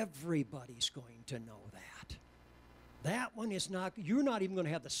 everybody's going to know that. That one is not, you're not even going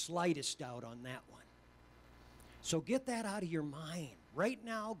to have the slightest doubt on that one. So get that out of your mind. Right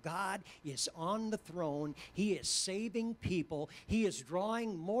now, God is on the throne. He is saving people. He is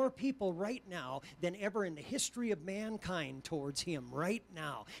drawing more people right now than ever in the history of mankind towards Him right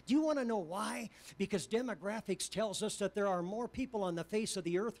now. Do you want to know why? Because demographics tells us that there are more people on the face of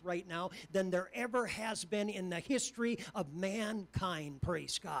the earth right now than there ever has been in the history of mankind,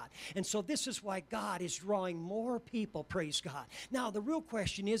 praise God. And so this is why God is drawing more people, praise God. Now, the real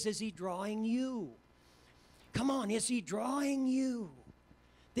question is He drawing you? Come on, is He drawing you?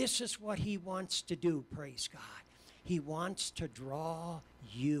 This is what He wants to do, praise God. He wants to draw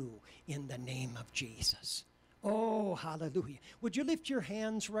you in the name of Jesus. Oh, hallelujah. Would you lift your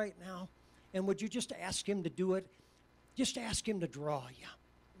hands right now? And would you just ask Him to do it? Just ask Him to draw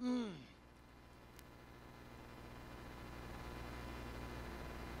you.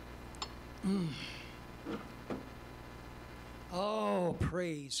 Oh,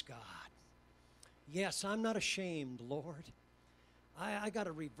 praise God. Yes, I'm not ashamed, Lord. I got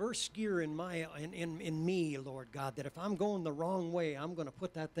a reverse gear in me, Lord God, that if I'm going the wrong way, I'm going to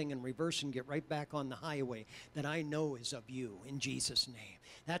put that thing in reverse and get right back on the highway that I know is of you, in Jesus' name.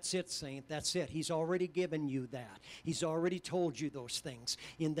 That's it, saint. That's it. He's already given you that. He's already told you those things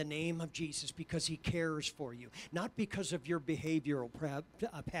in the name of Jesus because He cares for you. Not because of your behavioral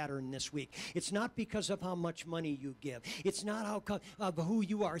pattern this week. It's not because of how much money you give. It's not of who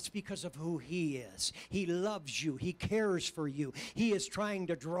you are. It's because of who He is. He loves you. He cares for you. He is trying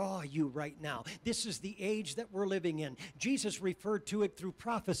to draw you right now. This is the age that we're living in. Jesus referred to it through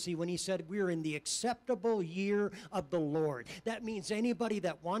prophecy when He said we're in the acceptable year of the Lord. That means anybody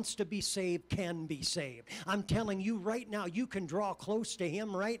that wants to be saved can be saved. I'm telling you right now, you can draw close to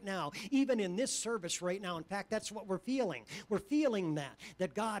Him right now, even in this service right now. In fact, that's what we're feeling. We're feeling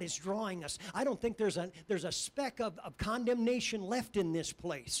that God is drawing us. I don't think there's a speck of condemnation left in this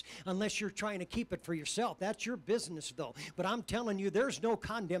place unless you're trying to keep it for yourself. That's your business, though. But I'm telling you, there's no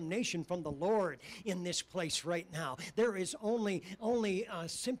condemnation from the Lord in this place right now. There is only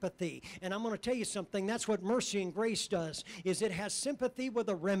sympathy. And I'm going to tell you something. That's what mercy and grace does, is it has sympathy with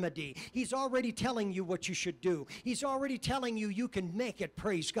a remedy. He's already telling you what you should do. He's already telling you you can make it,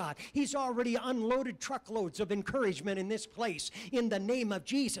 praise God. He's already unloaded truckloads of encouragement in this place in the name of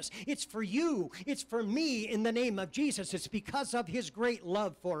Jesus. It's for you. It's for me in the name of Jesus. It's because of His great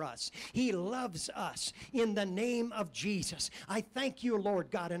love for us. He loves us in the name of Jesus. I thank you, Lord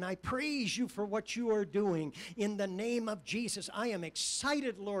God, and I praise you for what you are doing in the name of Jesus. I am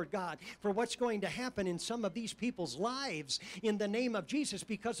excited, Lord God, for what's going to happen in some of these people's lives in the name of Jesus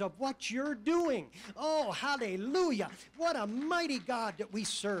because of what you're doing. Oh, hallelujah. What a mighty God that we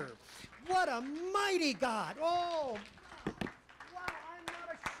serve. What a mighty God. Oh, wow, I'm not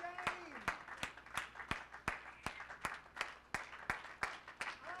ashamed.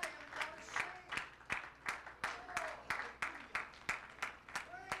 I am not ashamed. Oh, hallelujah.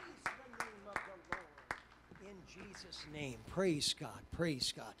 Praise the name of the Lord in Jesus' name. Praise God.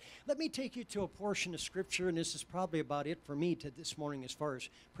 Praise God. Let me take you to a portion of Scripture, and this is probably about it for me this morning as far as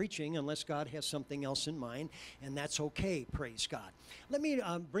preaching, unless God has something else in mind, and that's okay. Praise God. Let me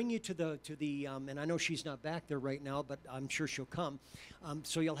bring you to the and I know she's not back there right now, but I'm sure she'll come.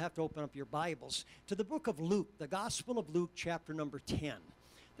 So you'll have to open up your Bibles to the book of Luke, the Gospel of Luke, chapter number 10.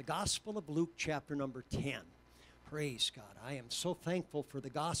 The Gospel of Luke, chapter number 10. Praise God. I am so thankful for the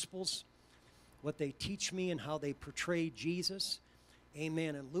Gospels, what they teach me and how they portray Jesus.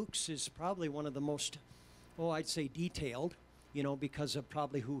 Amen. And Luke's is probably one of the most, I'd say detailed, because of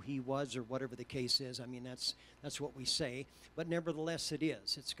probably who he was or whatever the case is. I mean, that's what we say. But nevertheless, it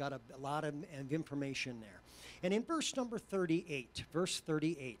is. It's got a lot of information there. And in verse number 38,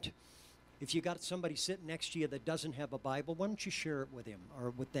 if you got somebody sitting next to you that doesn't have a Bible, why don't you share it with him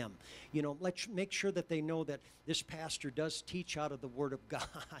or with them? Let's make sure that they know that this pastor does teach out of the Word of God.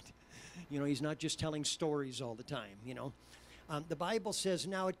 He's not just telling stories all the time, The Bible says,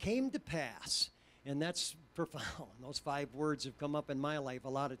 now it came to pass, and that's profound. Those 5 words have come up in my life a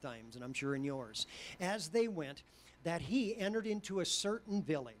lot of times, and I'm sure in yours. As they went, that he entered into a certain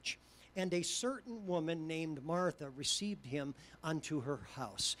village, and a certain woman named Martha received him unto her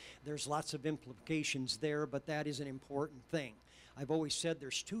house. There's lots of implications there, but that is an important thing. I've always said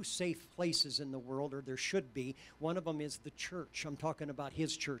there's 2 safe places in the world, or there should be. One of them is the church. I'm talking about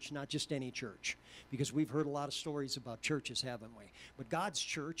his church, not just any church, because we've heard a lot of stories about churches, haven't we? But God's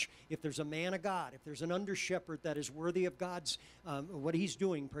church, if there's a man of God, if there's an under-shepherd that is worthy of God's, what he's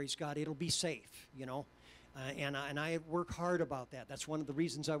doing, praise God, it'll be safe, And I work hard about that. That's one of the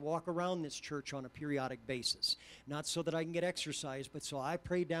reasons I walk around this church on a periodic basis. Not so that I can get exercise, but so I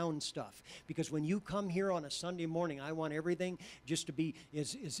pray down stuff. Because when you come here on a Sunday morning, I want everything just to be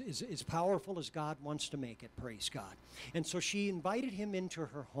as powerful as God wants to make it, praise God. And so she invited him into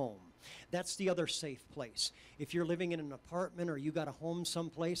her home. That's the other safe place. If you're living in an apartment or you got a home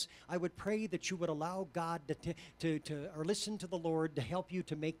someplace, I would pray that you would allow God to or listen to the Lord to help you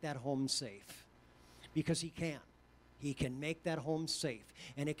to make that home safe. Because he can. He can make that home safe.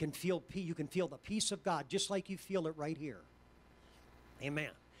 And you can feel the peace of God just like you feel it right here. Amen.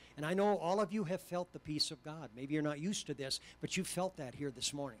 And I know all of you have felt the peace of God. Maybe you're not used to this, but you felt that here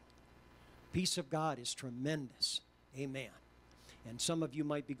this morning. Peace of God is tremendous. Amen. And some of you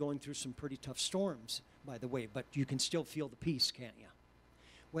might be going through some pretty tough storms, by the way, but you can still feel the peace, can't you?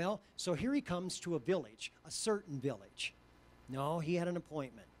 Well, so here he comes to a village, a certain village. No, he had an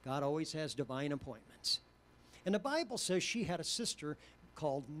appointment. God always has divine appointments. And the Bible says she had a sister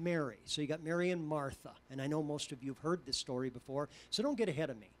called Mary. So you got Mary and Martha. And I know most of you have heard this story before, so don't get ahead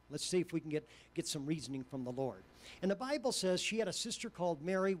of me. Let's see if we can get some reasoning from the Lord. And the Bible says she had a sister called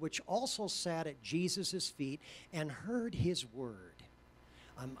Mary, which also sat at Jesus' feet and heard his word.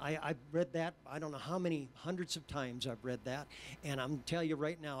 I've read that, I don't know how many hundreds of times I've read that. And I'm telling you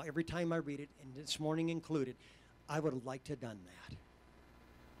right now, every time I read it, and this morning included, I would have liked to have done that.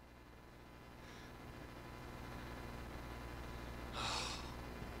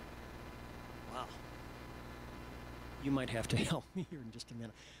 Wow. You might have to help me here in just a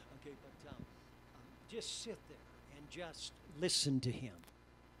minute. Okay, but just sit there and just listen to him.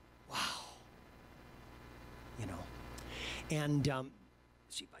 Wow. And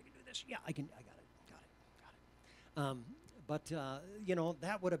see if I can do this. Yeah, I got it. But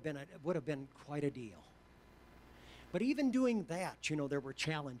that would have been quite a deal. But even doing that, there were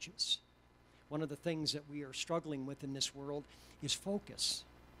challenges. One of the things that we are struggling with in this world is focus.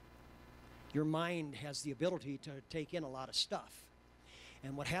 Your mind has the ability to take in a lot of stuff.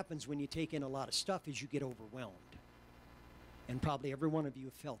 And what happens when you take in a lot of stuff is you get overwhelmed. And probably every one of you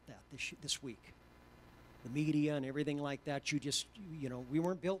have felt that this week. The media and everything like that, we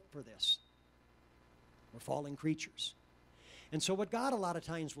weren't built for this. We're fallen creatures. And so what God a lot of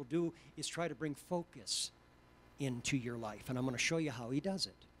times will do is try to bring focus into your life. And I'm going to show you how he does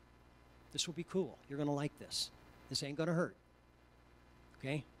it. This will be cool. You're going to like this. This ain't going to hurt.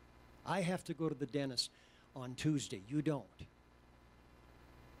 Okay? I have to go to the dentist on Tuesday. You don't.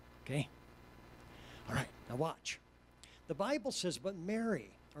 Okay? All right. Now watch. The Bible says, but Mary,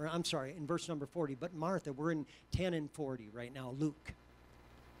 in verse number 40, but Martha, we're in 10 and 40 right now, Luke.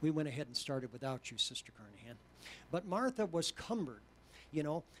 We went ahead and started without you, Sister Carnahan. But Martha was cumbered.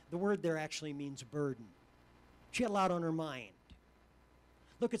 The word there actually means burden. She had a lot on her mind.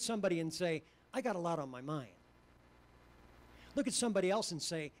 Look at somebody and say, I got a lot on my mind. Look at somebody else and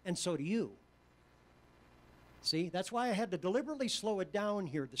say, and so do you. See, that's why I had to deliberately slow it down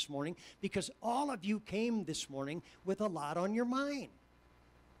here this morning, because all of you came this morning with a lot on your mind.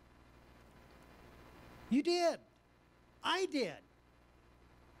 You did. I did.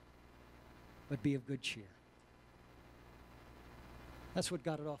 But be of good cheer. That's what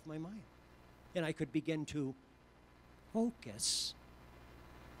got it off my mind. And I could begin to focus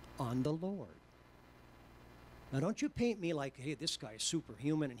on the Lord. Now, don't you paint me like, hey, this guy is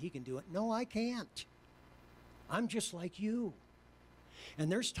superhuman and he can do it. No, I can't. I'm just like you.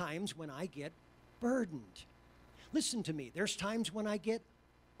 And there's times when I get burdened. Listen to me. There's times when I get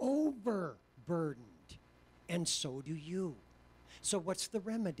overburdened. And so do you. So what's the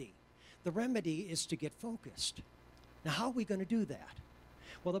remedy? The remedy is to get focused. Now, how are we going to do that?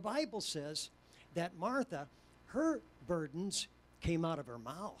 Well, the Bible says that Martha, her burdens came out of her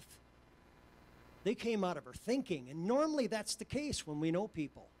mouth. They came out of her thinking. And normally that's the case when we know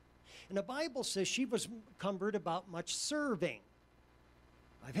people. And the Bible says she was cumbered about much serving.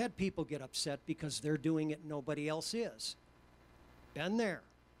 I've had people get upset because they're doing it and nobody else is. Been there.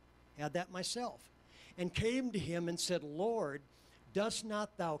 Had that myself. And came to him and said, Lord, dost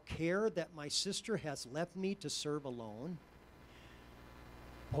not thou care that my sister has left me to serve alone?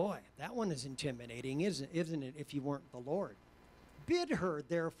 Boy, that one is intimidating, isn't it, if you weren't the Lord? Bid her,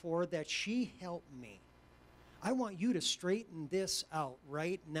 therefore, that she help me. I want you to straighten this out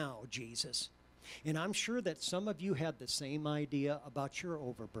right now, Jesus. And I'm sure that some of you had the same idea about your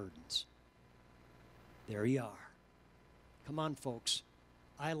overburdens. There you are. Come on, folks.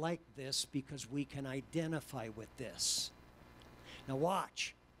 I like this because we can identify with this. Now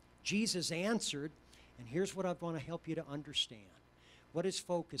watch. Jesus answered, and here's what I want to help you to understand. What is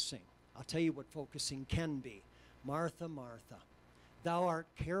focusing? I'll tell you what focusing can be. Martha, Martha, thou art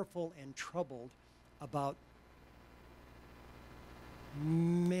careful and troubled about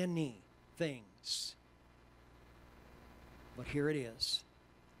many things. But here it is.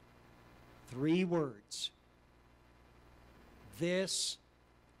 3 words. This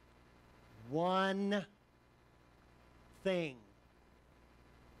one thing.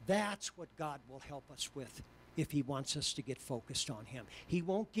 That's what God will help us with if he wants us to get focused on him. He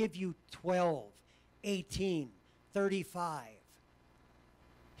won't give you 12, 18, 35.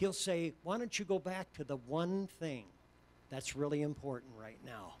 He'll say, why don't you go back to the one thing that's really important right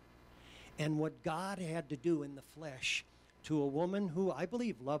now? And what God had to do in the flesh to a woman who I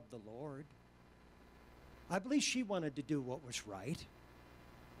believe loved the Lord. I believe she wanted to do what was right.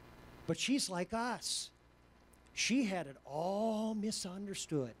 But she's like us. She had it all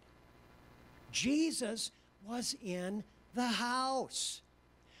misunderstood. Jesus was in the house.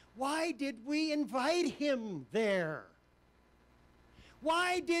 Why did we invite him there?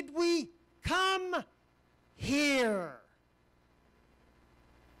 Why did we come here?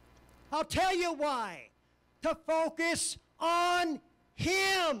 I'll tell you why. To focus on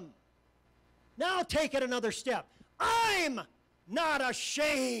him. Now take it another step. I'm not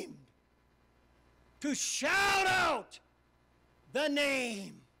ashamed to shout out the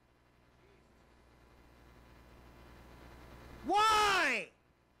name. Why?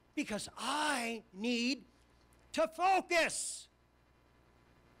 Because I need to focus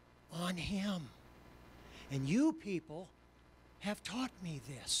on him. And you people have taught me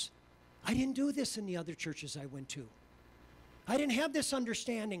this. I didn't do this in the other churches I went to. I didn't have this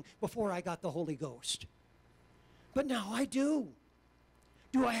understanding before I got the Holy Ghost. But now I do.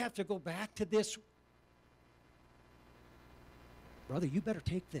 Do I have to go back to this? Brother, you better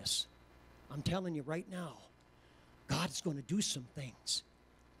take this. I'm telling you right now, God's going to do some things,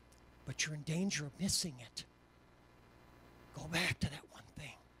 but you're in danger of missing it. Go back to that one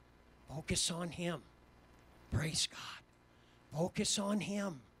thing. Focus on him. Praise God. Focus on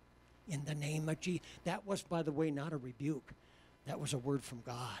him in the name of Jesus. That was, by the way, not a rebuke. That was a word from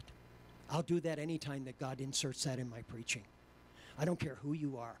God. I'll do that anytime that God inserts that in my preaching. I don't care who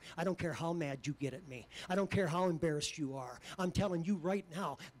you are. I don't care how mad you get at me. I don't care how embarrassed you are. I'm telling you right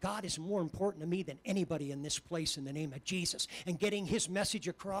now, God is more important to me than anybody in this place in the name of Jesus. And getting his message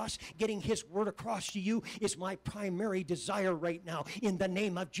across, getting his word across to you is my primary desire right now in the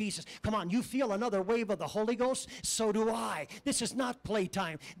name of Jesus. Come on, you feel another wave of the Holy Ghost? So do I. This is not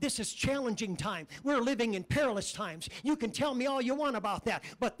playtime. This is challenging time. We're living in perilous times. You can tell me all you want about that,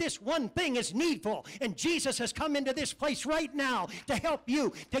 but this one thing is needful. And Jesus has come into this place right now to help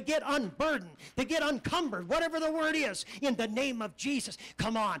you to get unburdened, to get uncumbered, whatever the word is, in the name of Jesus.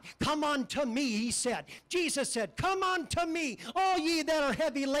 Come on to me, he said. Jesus said, come on to me, all ye that are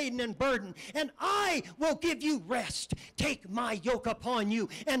heavy laden and burdened, and I will give you rest. Take my yoke upon you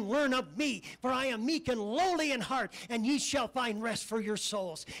and learn of me, for I am meek and lowly in heart, and ye shall find rest for your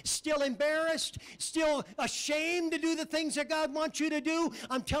souls. Still embarrassed? Still ashamed to do the things that God wants you to do?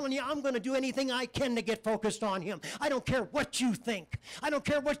 I'm telling you, I'm going to do anything I can to get focused on him. I don't care what you think. I don't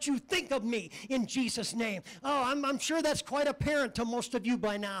care what you think of me in Jesus' name. Oh, I'm sure that's quite apparent to most of you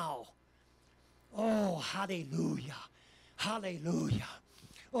by now. Oh, hallelujah. Hallelujah.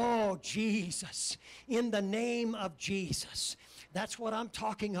 Oh, Jesus, in the name of Jesus. That's what I'm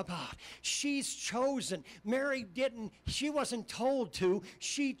talking about. She's chosen. Mary didn't, she wasn't told to.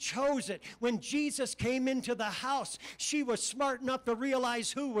 She chose it. When Jesus came into the house, she was smart enough to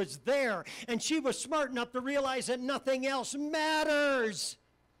realize who was there. And she was smart enough to realize that nothing else matters.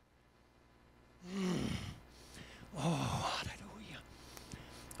 Oh, hallelujah.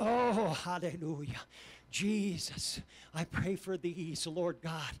 Oh, hallelujah. Jesus, I pray for these, Lord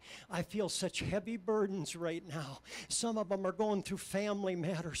God. I feel such heavy burdens right now. Some of them are going through family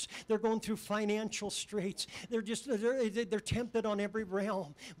matters. They're going through financial straits. They're tempted on every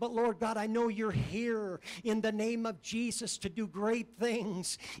realm. But Lord God, I know you're here in the name of Jesus to do great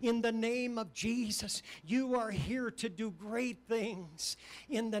things. In the name of Jesus, you are here to do great things.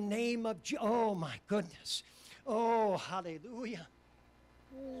 In the name of oh my goodness. Oh, hallelujah.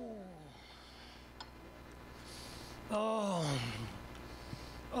 Oh,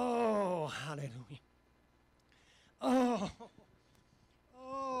 oh, hallelujah. Oh,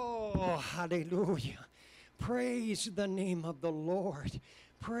 hallelujah. Praise the name of the Lord.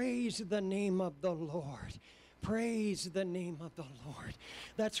 Praise the name of the Lord. Praise the name of the Lord.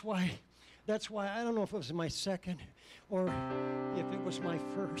 That's why I don't know if it was my second or if it was my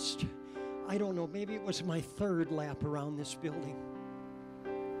first. I don't know. Maybe it was my third lap around this building.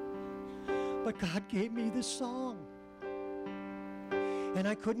 But God gave me this song. And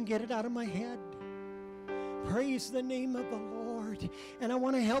I couldn't get it out of my head. Praise the name of the Lord. And I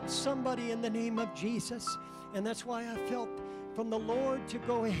want to help somebody in the name of Jesus. And that's why I felt from the Lord to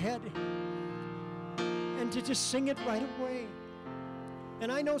go ahead and to just sing it right away.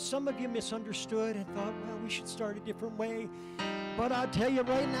 And I know some of you misunderstood and thought, well, we should start a different way. But I'll tell you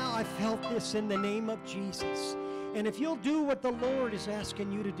right now, I felt this in the name of Jesus. And if you'll do what the Lord is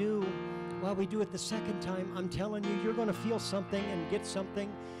asking you to do, while we do it the second time, I'm telling you, you're going to feel something and get something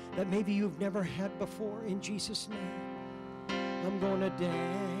that maybe you've never had before in Jesus' name. I'm going to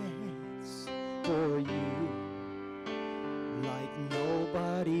dance for you like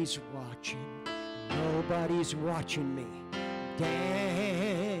nobody's watching. Nobody's watching me.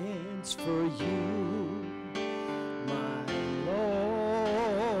 Dance for you, my Lord.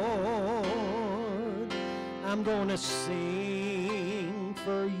 I'm going to sing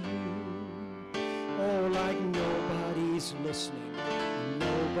for you. Oh, like nobody's listening,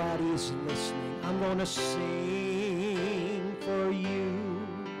 nobody's listening. I'm going to sing for you,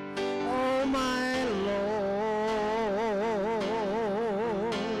 oh, my Lord.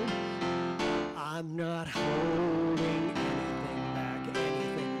 I'm not holding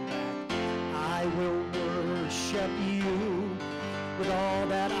anything back. I will worship you with all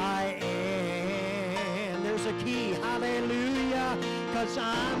that I am. There's a key, hallelujah, because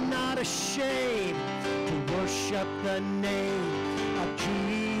I'm not ashamed to worship the name of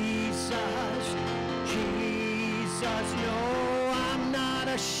Jesus. Jesus, no, I'm not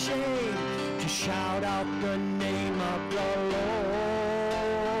ashamed to shout out the name of the Lord.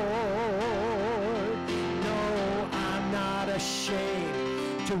 No, I'm not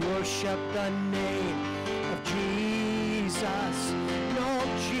ashamed to worship the name of Jesus. No,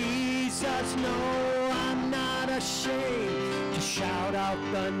 Jesus, no, I'm not ashamed to shout out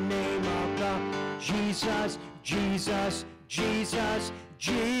the name of the Jesus, Jesus, Jesus,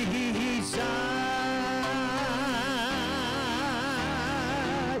 Jesus.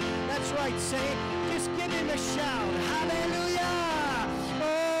 That's right, saint. Just give him a shout. Hallelujah.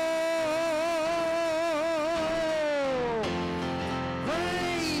 Oh,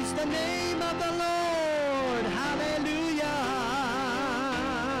 praise the name of the Lord. Hallelujah.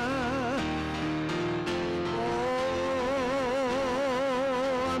 Oh,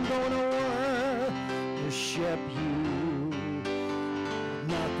 I'm going to worship you.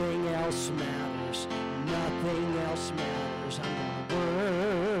 Nothing else matters. Nothing else matters. I'm going to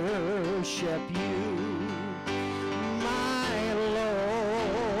worship you, my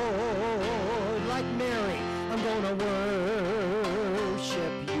Lord. Like Mary, I'm going to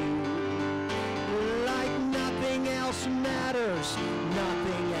worship you. Like nothing else matters.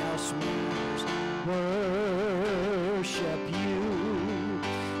 Nothing else matters. Worship you,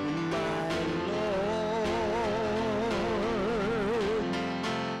 my Lord.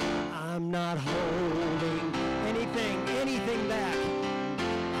 I'm not holding anything back.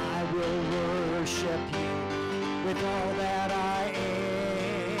 I will worship you with all that I am.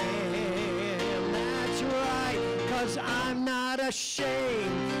 That's right, 'cause I'm not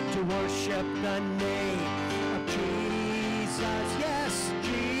ashamed to worship the name of Jesus. Yes,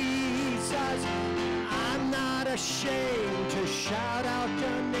 Jesus. I'm not ashamed to shout out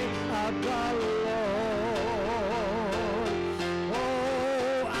the name of the Lord.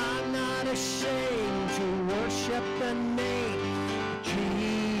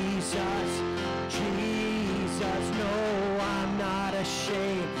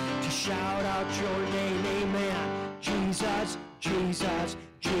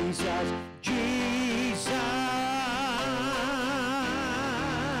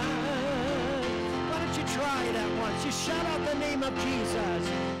 Just shout out the name of Jesus.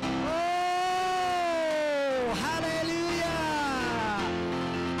 Oh, hallelujah.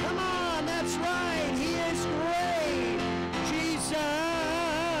 Come on, that's right. He is great. Jesus.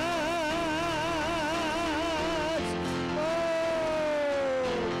 Oh,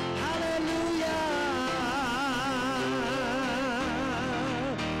 hallelujah.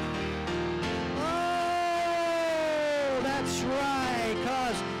 Oh, that's right.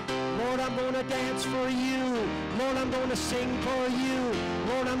 'Cause Lord, I'm going to dance for you. Lord, I'm going to sing for you.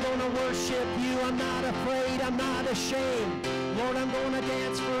 Lord, I'm going to worship you. I'm not afraid. I'm not ashamed. Lord, I'm going to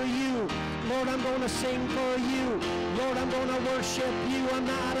dance for you. Lord, I'm going to sing for you. Lord, I'm going to worship you. I'm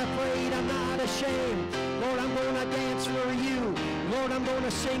not afraid. I'm not ashamed. Lord, I'm going to dance for you. Lord, I'm going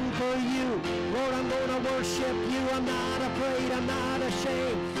to sing for you. Lord, I'm going to worship you. I'm not afraid. I'm not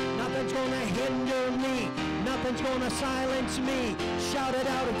ashamed. Nothing's going to hinder me. Nothing's going to silence me. Shout it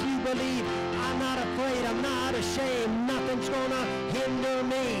out if you believe. I'm not afraid. I'm not ashamed. Nothing's going to hinder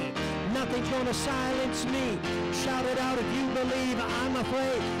me. Nothing's going to silence me. Shout it out if you believe. I'm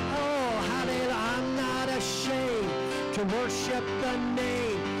afraid. Oh, hallelujah. I'm not ashamed to worship the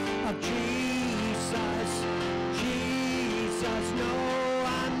name of Jesus. Jesus. No,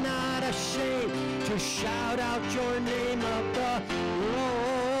 I'm not ashamed to shout out your name of the Lord.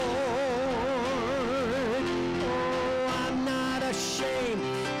 Oh, I'm not ashamed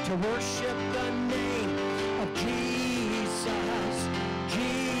to worship the name of Jesus.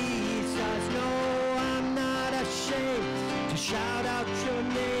 Jesus. No, I'm not ashamed to shout out your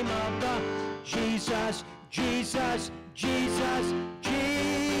name of the Jesus, Jesus, Jesus,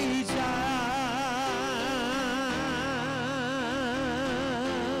 Jesus.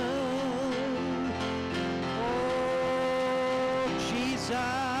 Oh, Jesus.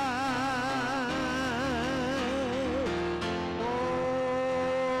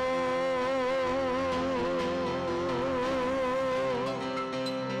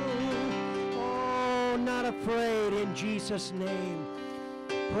 Afraid in Jesus' name.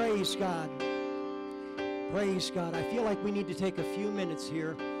 Praise God. Praise God. I feel like we need to take a few minutes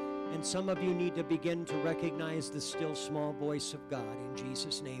here, and some of you need to begin to recognize the still small voice of God in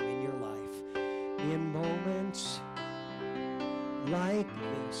Jesus' name in your life. In moments like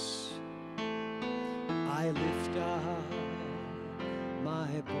this, I lift up my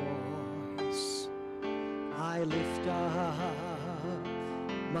voice. I lift up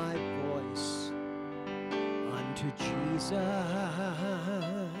my voice to Jesus.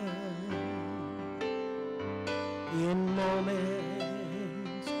 In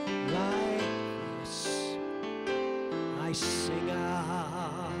moments like this, I sing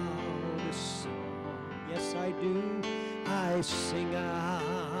out a song. Yes, I do. I sing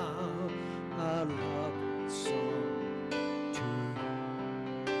out a love song to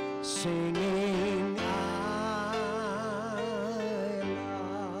you, singing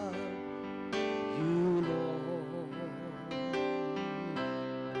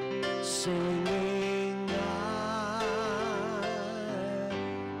singing,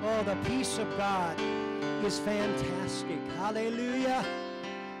 oh, the peace of God is fantastic. Hallelujah.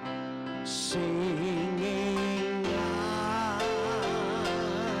 Singing, I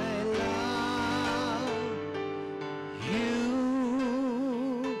love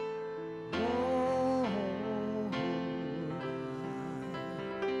you. Oh,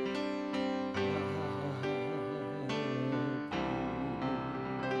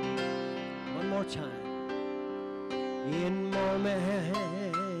 time. In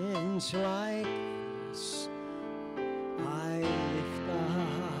moments like this, I lift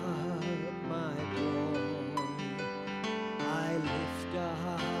up my voice. I lift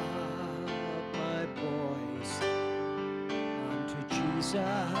up my voice unto Jesus.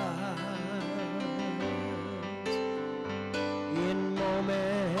 In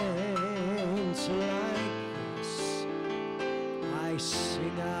moments like this, I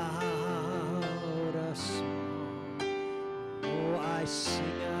sing out a song. Oh, I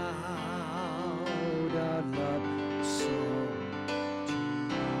sing out a love song to you,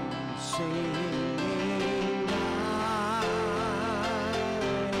 singing, I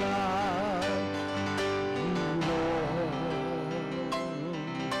love you, Lord.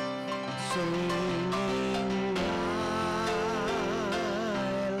 Singing, I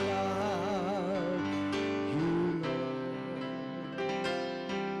love you, Lord.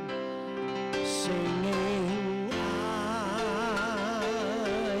 Singing, I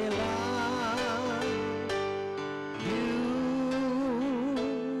love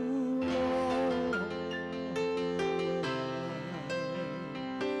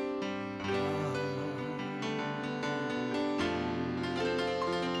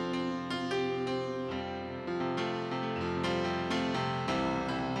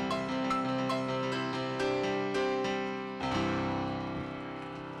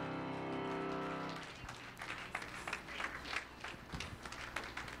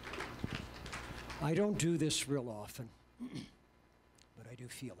I don't do this real often, but I do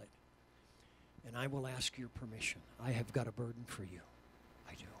feel it. And I will ask your permission. I have got a burden for you.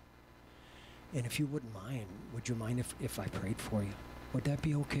 I do. And if you wouldn't mind, would you mind if I prayed for you? Would that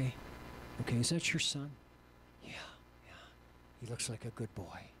be okay? Okay, is that your son? Yeah. He looks like a good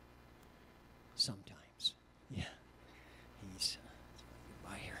boy. Sometimes. Yeah. He's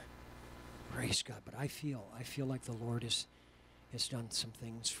by here. Praise God. But I feel like the Lord has done some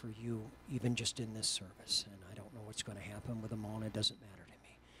things for you, even just in this service. And I don't know what's going to happen with them all, and it doesn't matter to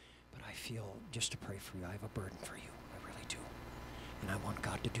me. But I feel just to pray for you. I have a burden for you. I really do. And I want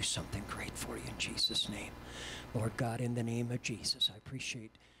God to do something great for you in Jesus' name. Lord God, in the name of Jesus, I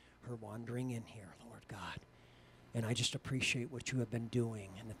appreciate her wandering in here, Lord God. And I just appreciate what you have been doing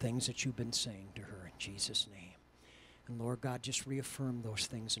and the things that you've been saying to her in Jesus' name. And Lord God, just reaffirm those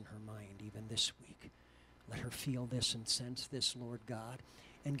things in her mind even this week. Let her feel this and sense this, Lord God,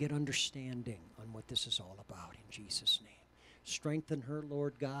 and get understanding on what this is all about in Jesus' name. Strengthen her,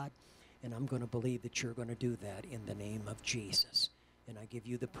 Lord God, and I'm going to believe that you're going to do that in the name of Jesus. And I give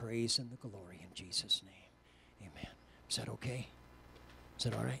you the praise and the glory in Jesus' name. Amen. Is that okay? Is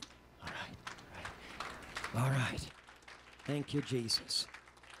that all right? All right. All right. Thank you, Jesus.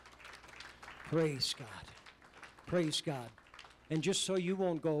 Praise God. Praise God. And just so you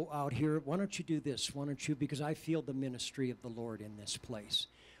won't go out here, why don't you do this? Why don't you, because I feel the ministry of the Lord in this place.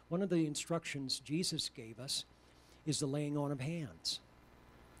 One of the instructions Jesus gave us is the laying on of hands.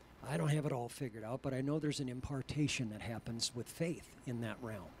 I don't have it all figured out, but I know there's an impartation that happens with faith in that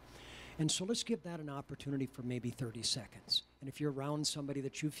realm. And so let's give that an opportunity for maybe 30 seconds. And if you're around somebody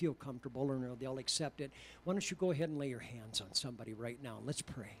that you feel comfortable or they'll accept it, why don't you go ahead and lay your hands on somebody right now. Let's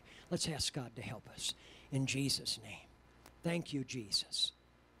pray. Let's ask God to help us in Jesus' name. Thank you, Jesus.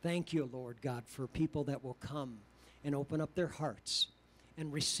 Thank you, Lord God, for people that will come and open up their hearts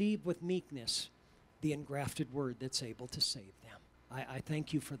and receive with meekness the engrafted word that's able to save them. I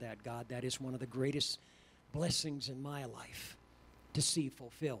thank you for that, God. That is one of the greatest blessings in my life to see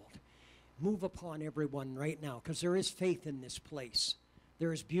fulfilled. Move upon everyone right now, because there is faith in this place.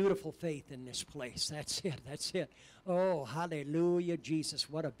 There is beautiful faith in this place. That's it. That's it. Oh, hallelujah, Jesus.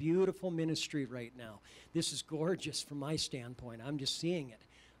 What a beautiful ministry right now. This is gorgeous from my standpoint. I'm just seeing it.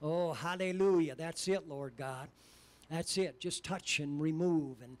 Oh, hallelujah. That's it, Lord God. That's it. Just touch and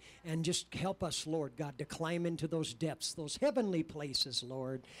remove and just help us, Lord God, to climb into those depths, those heavenly places,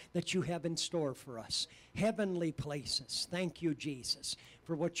 Lord, that you have in store for us. Heavenly places. Thank you, Jesus,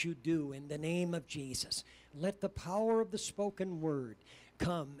 for what you do in the name of Jesus. Let the power of the spoken word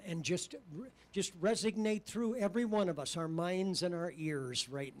come and just resonate through every one of us, our minds and our ears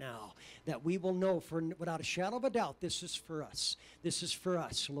right now, that we will know without a shadow of a doubt, this is for us. This is for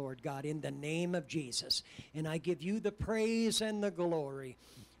us, Lord God, in the name of Jesus. And I give you the praise and the glory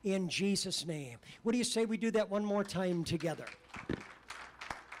in Jesus' name. What do you say we do that one more time together?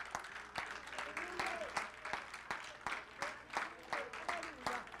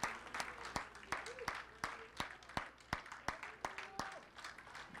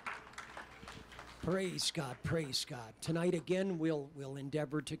 Praise God, praise God. Tonight again, we'll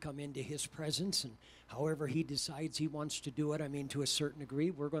endeavor to come into his presence, and however he decides he wants to do it, I mean, to a certain degree,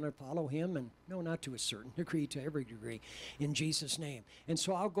 we're going to follow him, and no, not to a certain degree, to every degree, in Jesus' name. And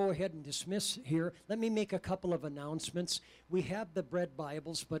so I'll go ahead and dismiss here. Let me make a couple of announcements. We have the bread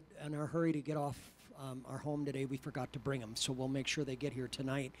Bibles, but in our hurry to get off our home today, we forgot to bring them, so we'll make sure they get here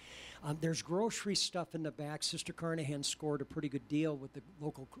tonight. There's grocery stuff in the back. Sister Carnahan scored a pretty good deal with the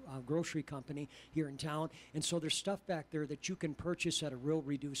local grocery company here in town, and so there's stuff back there that you can purchase at a real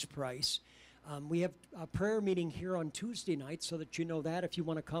reduced price. We have a prayer meeting here on Tuesday night, so that you know that if you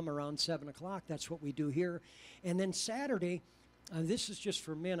want to come around 7 o'clock, that's what we do here. And then Saturday, this is just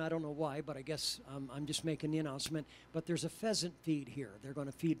for men. I don't know why, but I guess I'm just making the announcement. But there's a pheasant feed here. They're going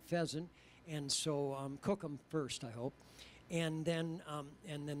to feed pheasant. And so cook them first, I hope. And then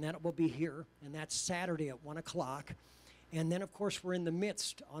that will be here. And that's Saturday at 1 o'clock. And then, of course, we're in the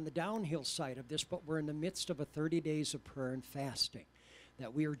midst, on the downhill side of this, but we're in the midst of a 30 days of prayer and fasting,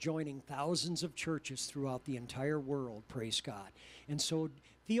 that we are joining thousands of churches throughout the entire world, praise God. And so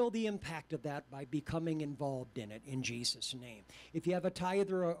feel the impact of that by becoming involved in it in Jesus' name. If you have a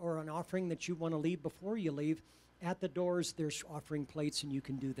tithe or an offering that you want to leave before you leave, at the doors, there's offering plates, and you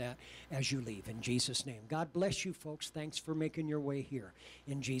can do that as you leave in Jesus' name. God bless you, folks. Thanks for making your way here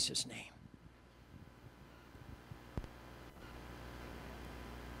in Jesus' name.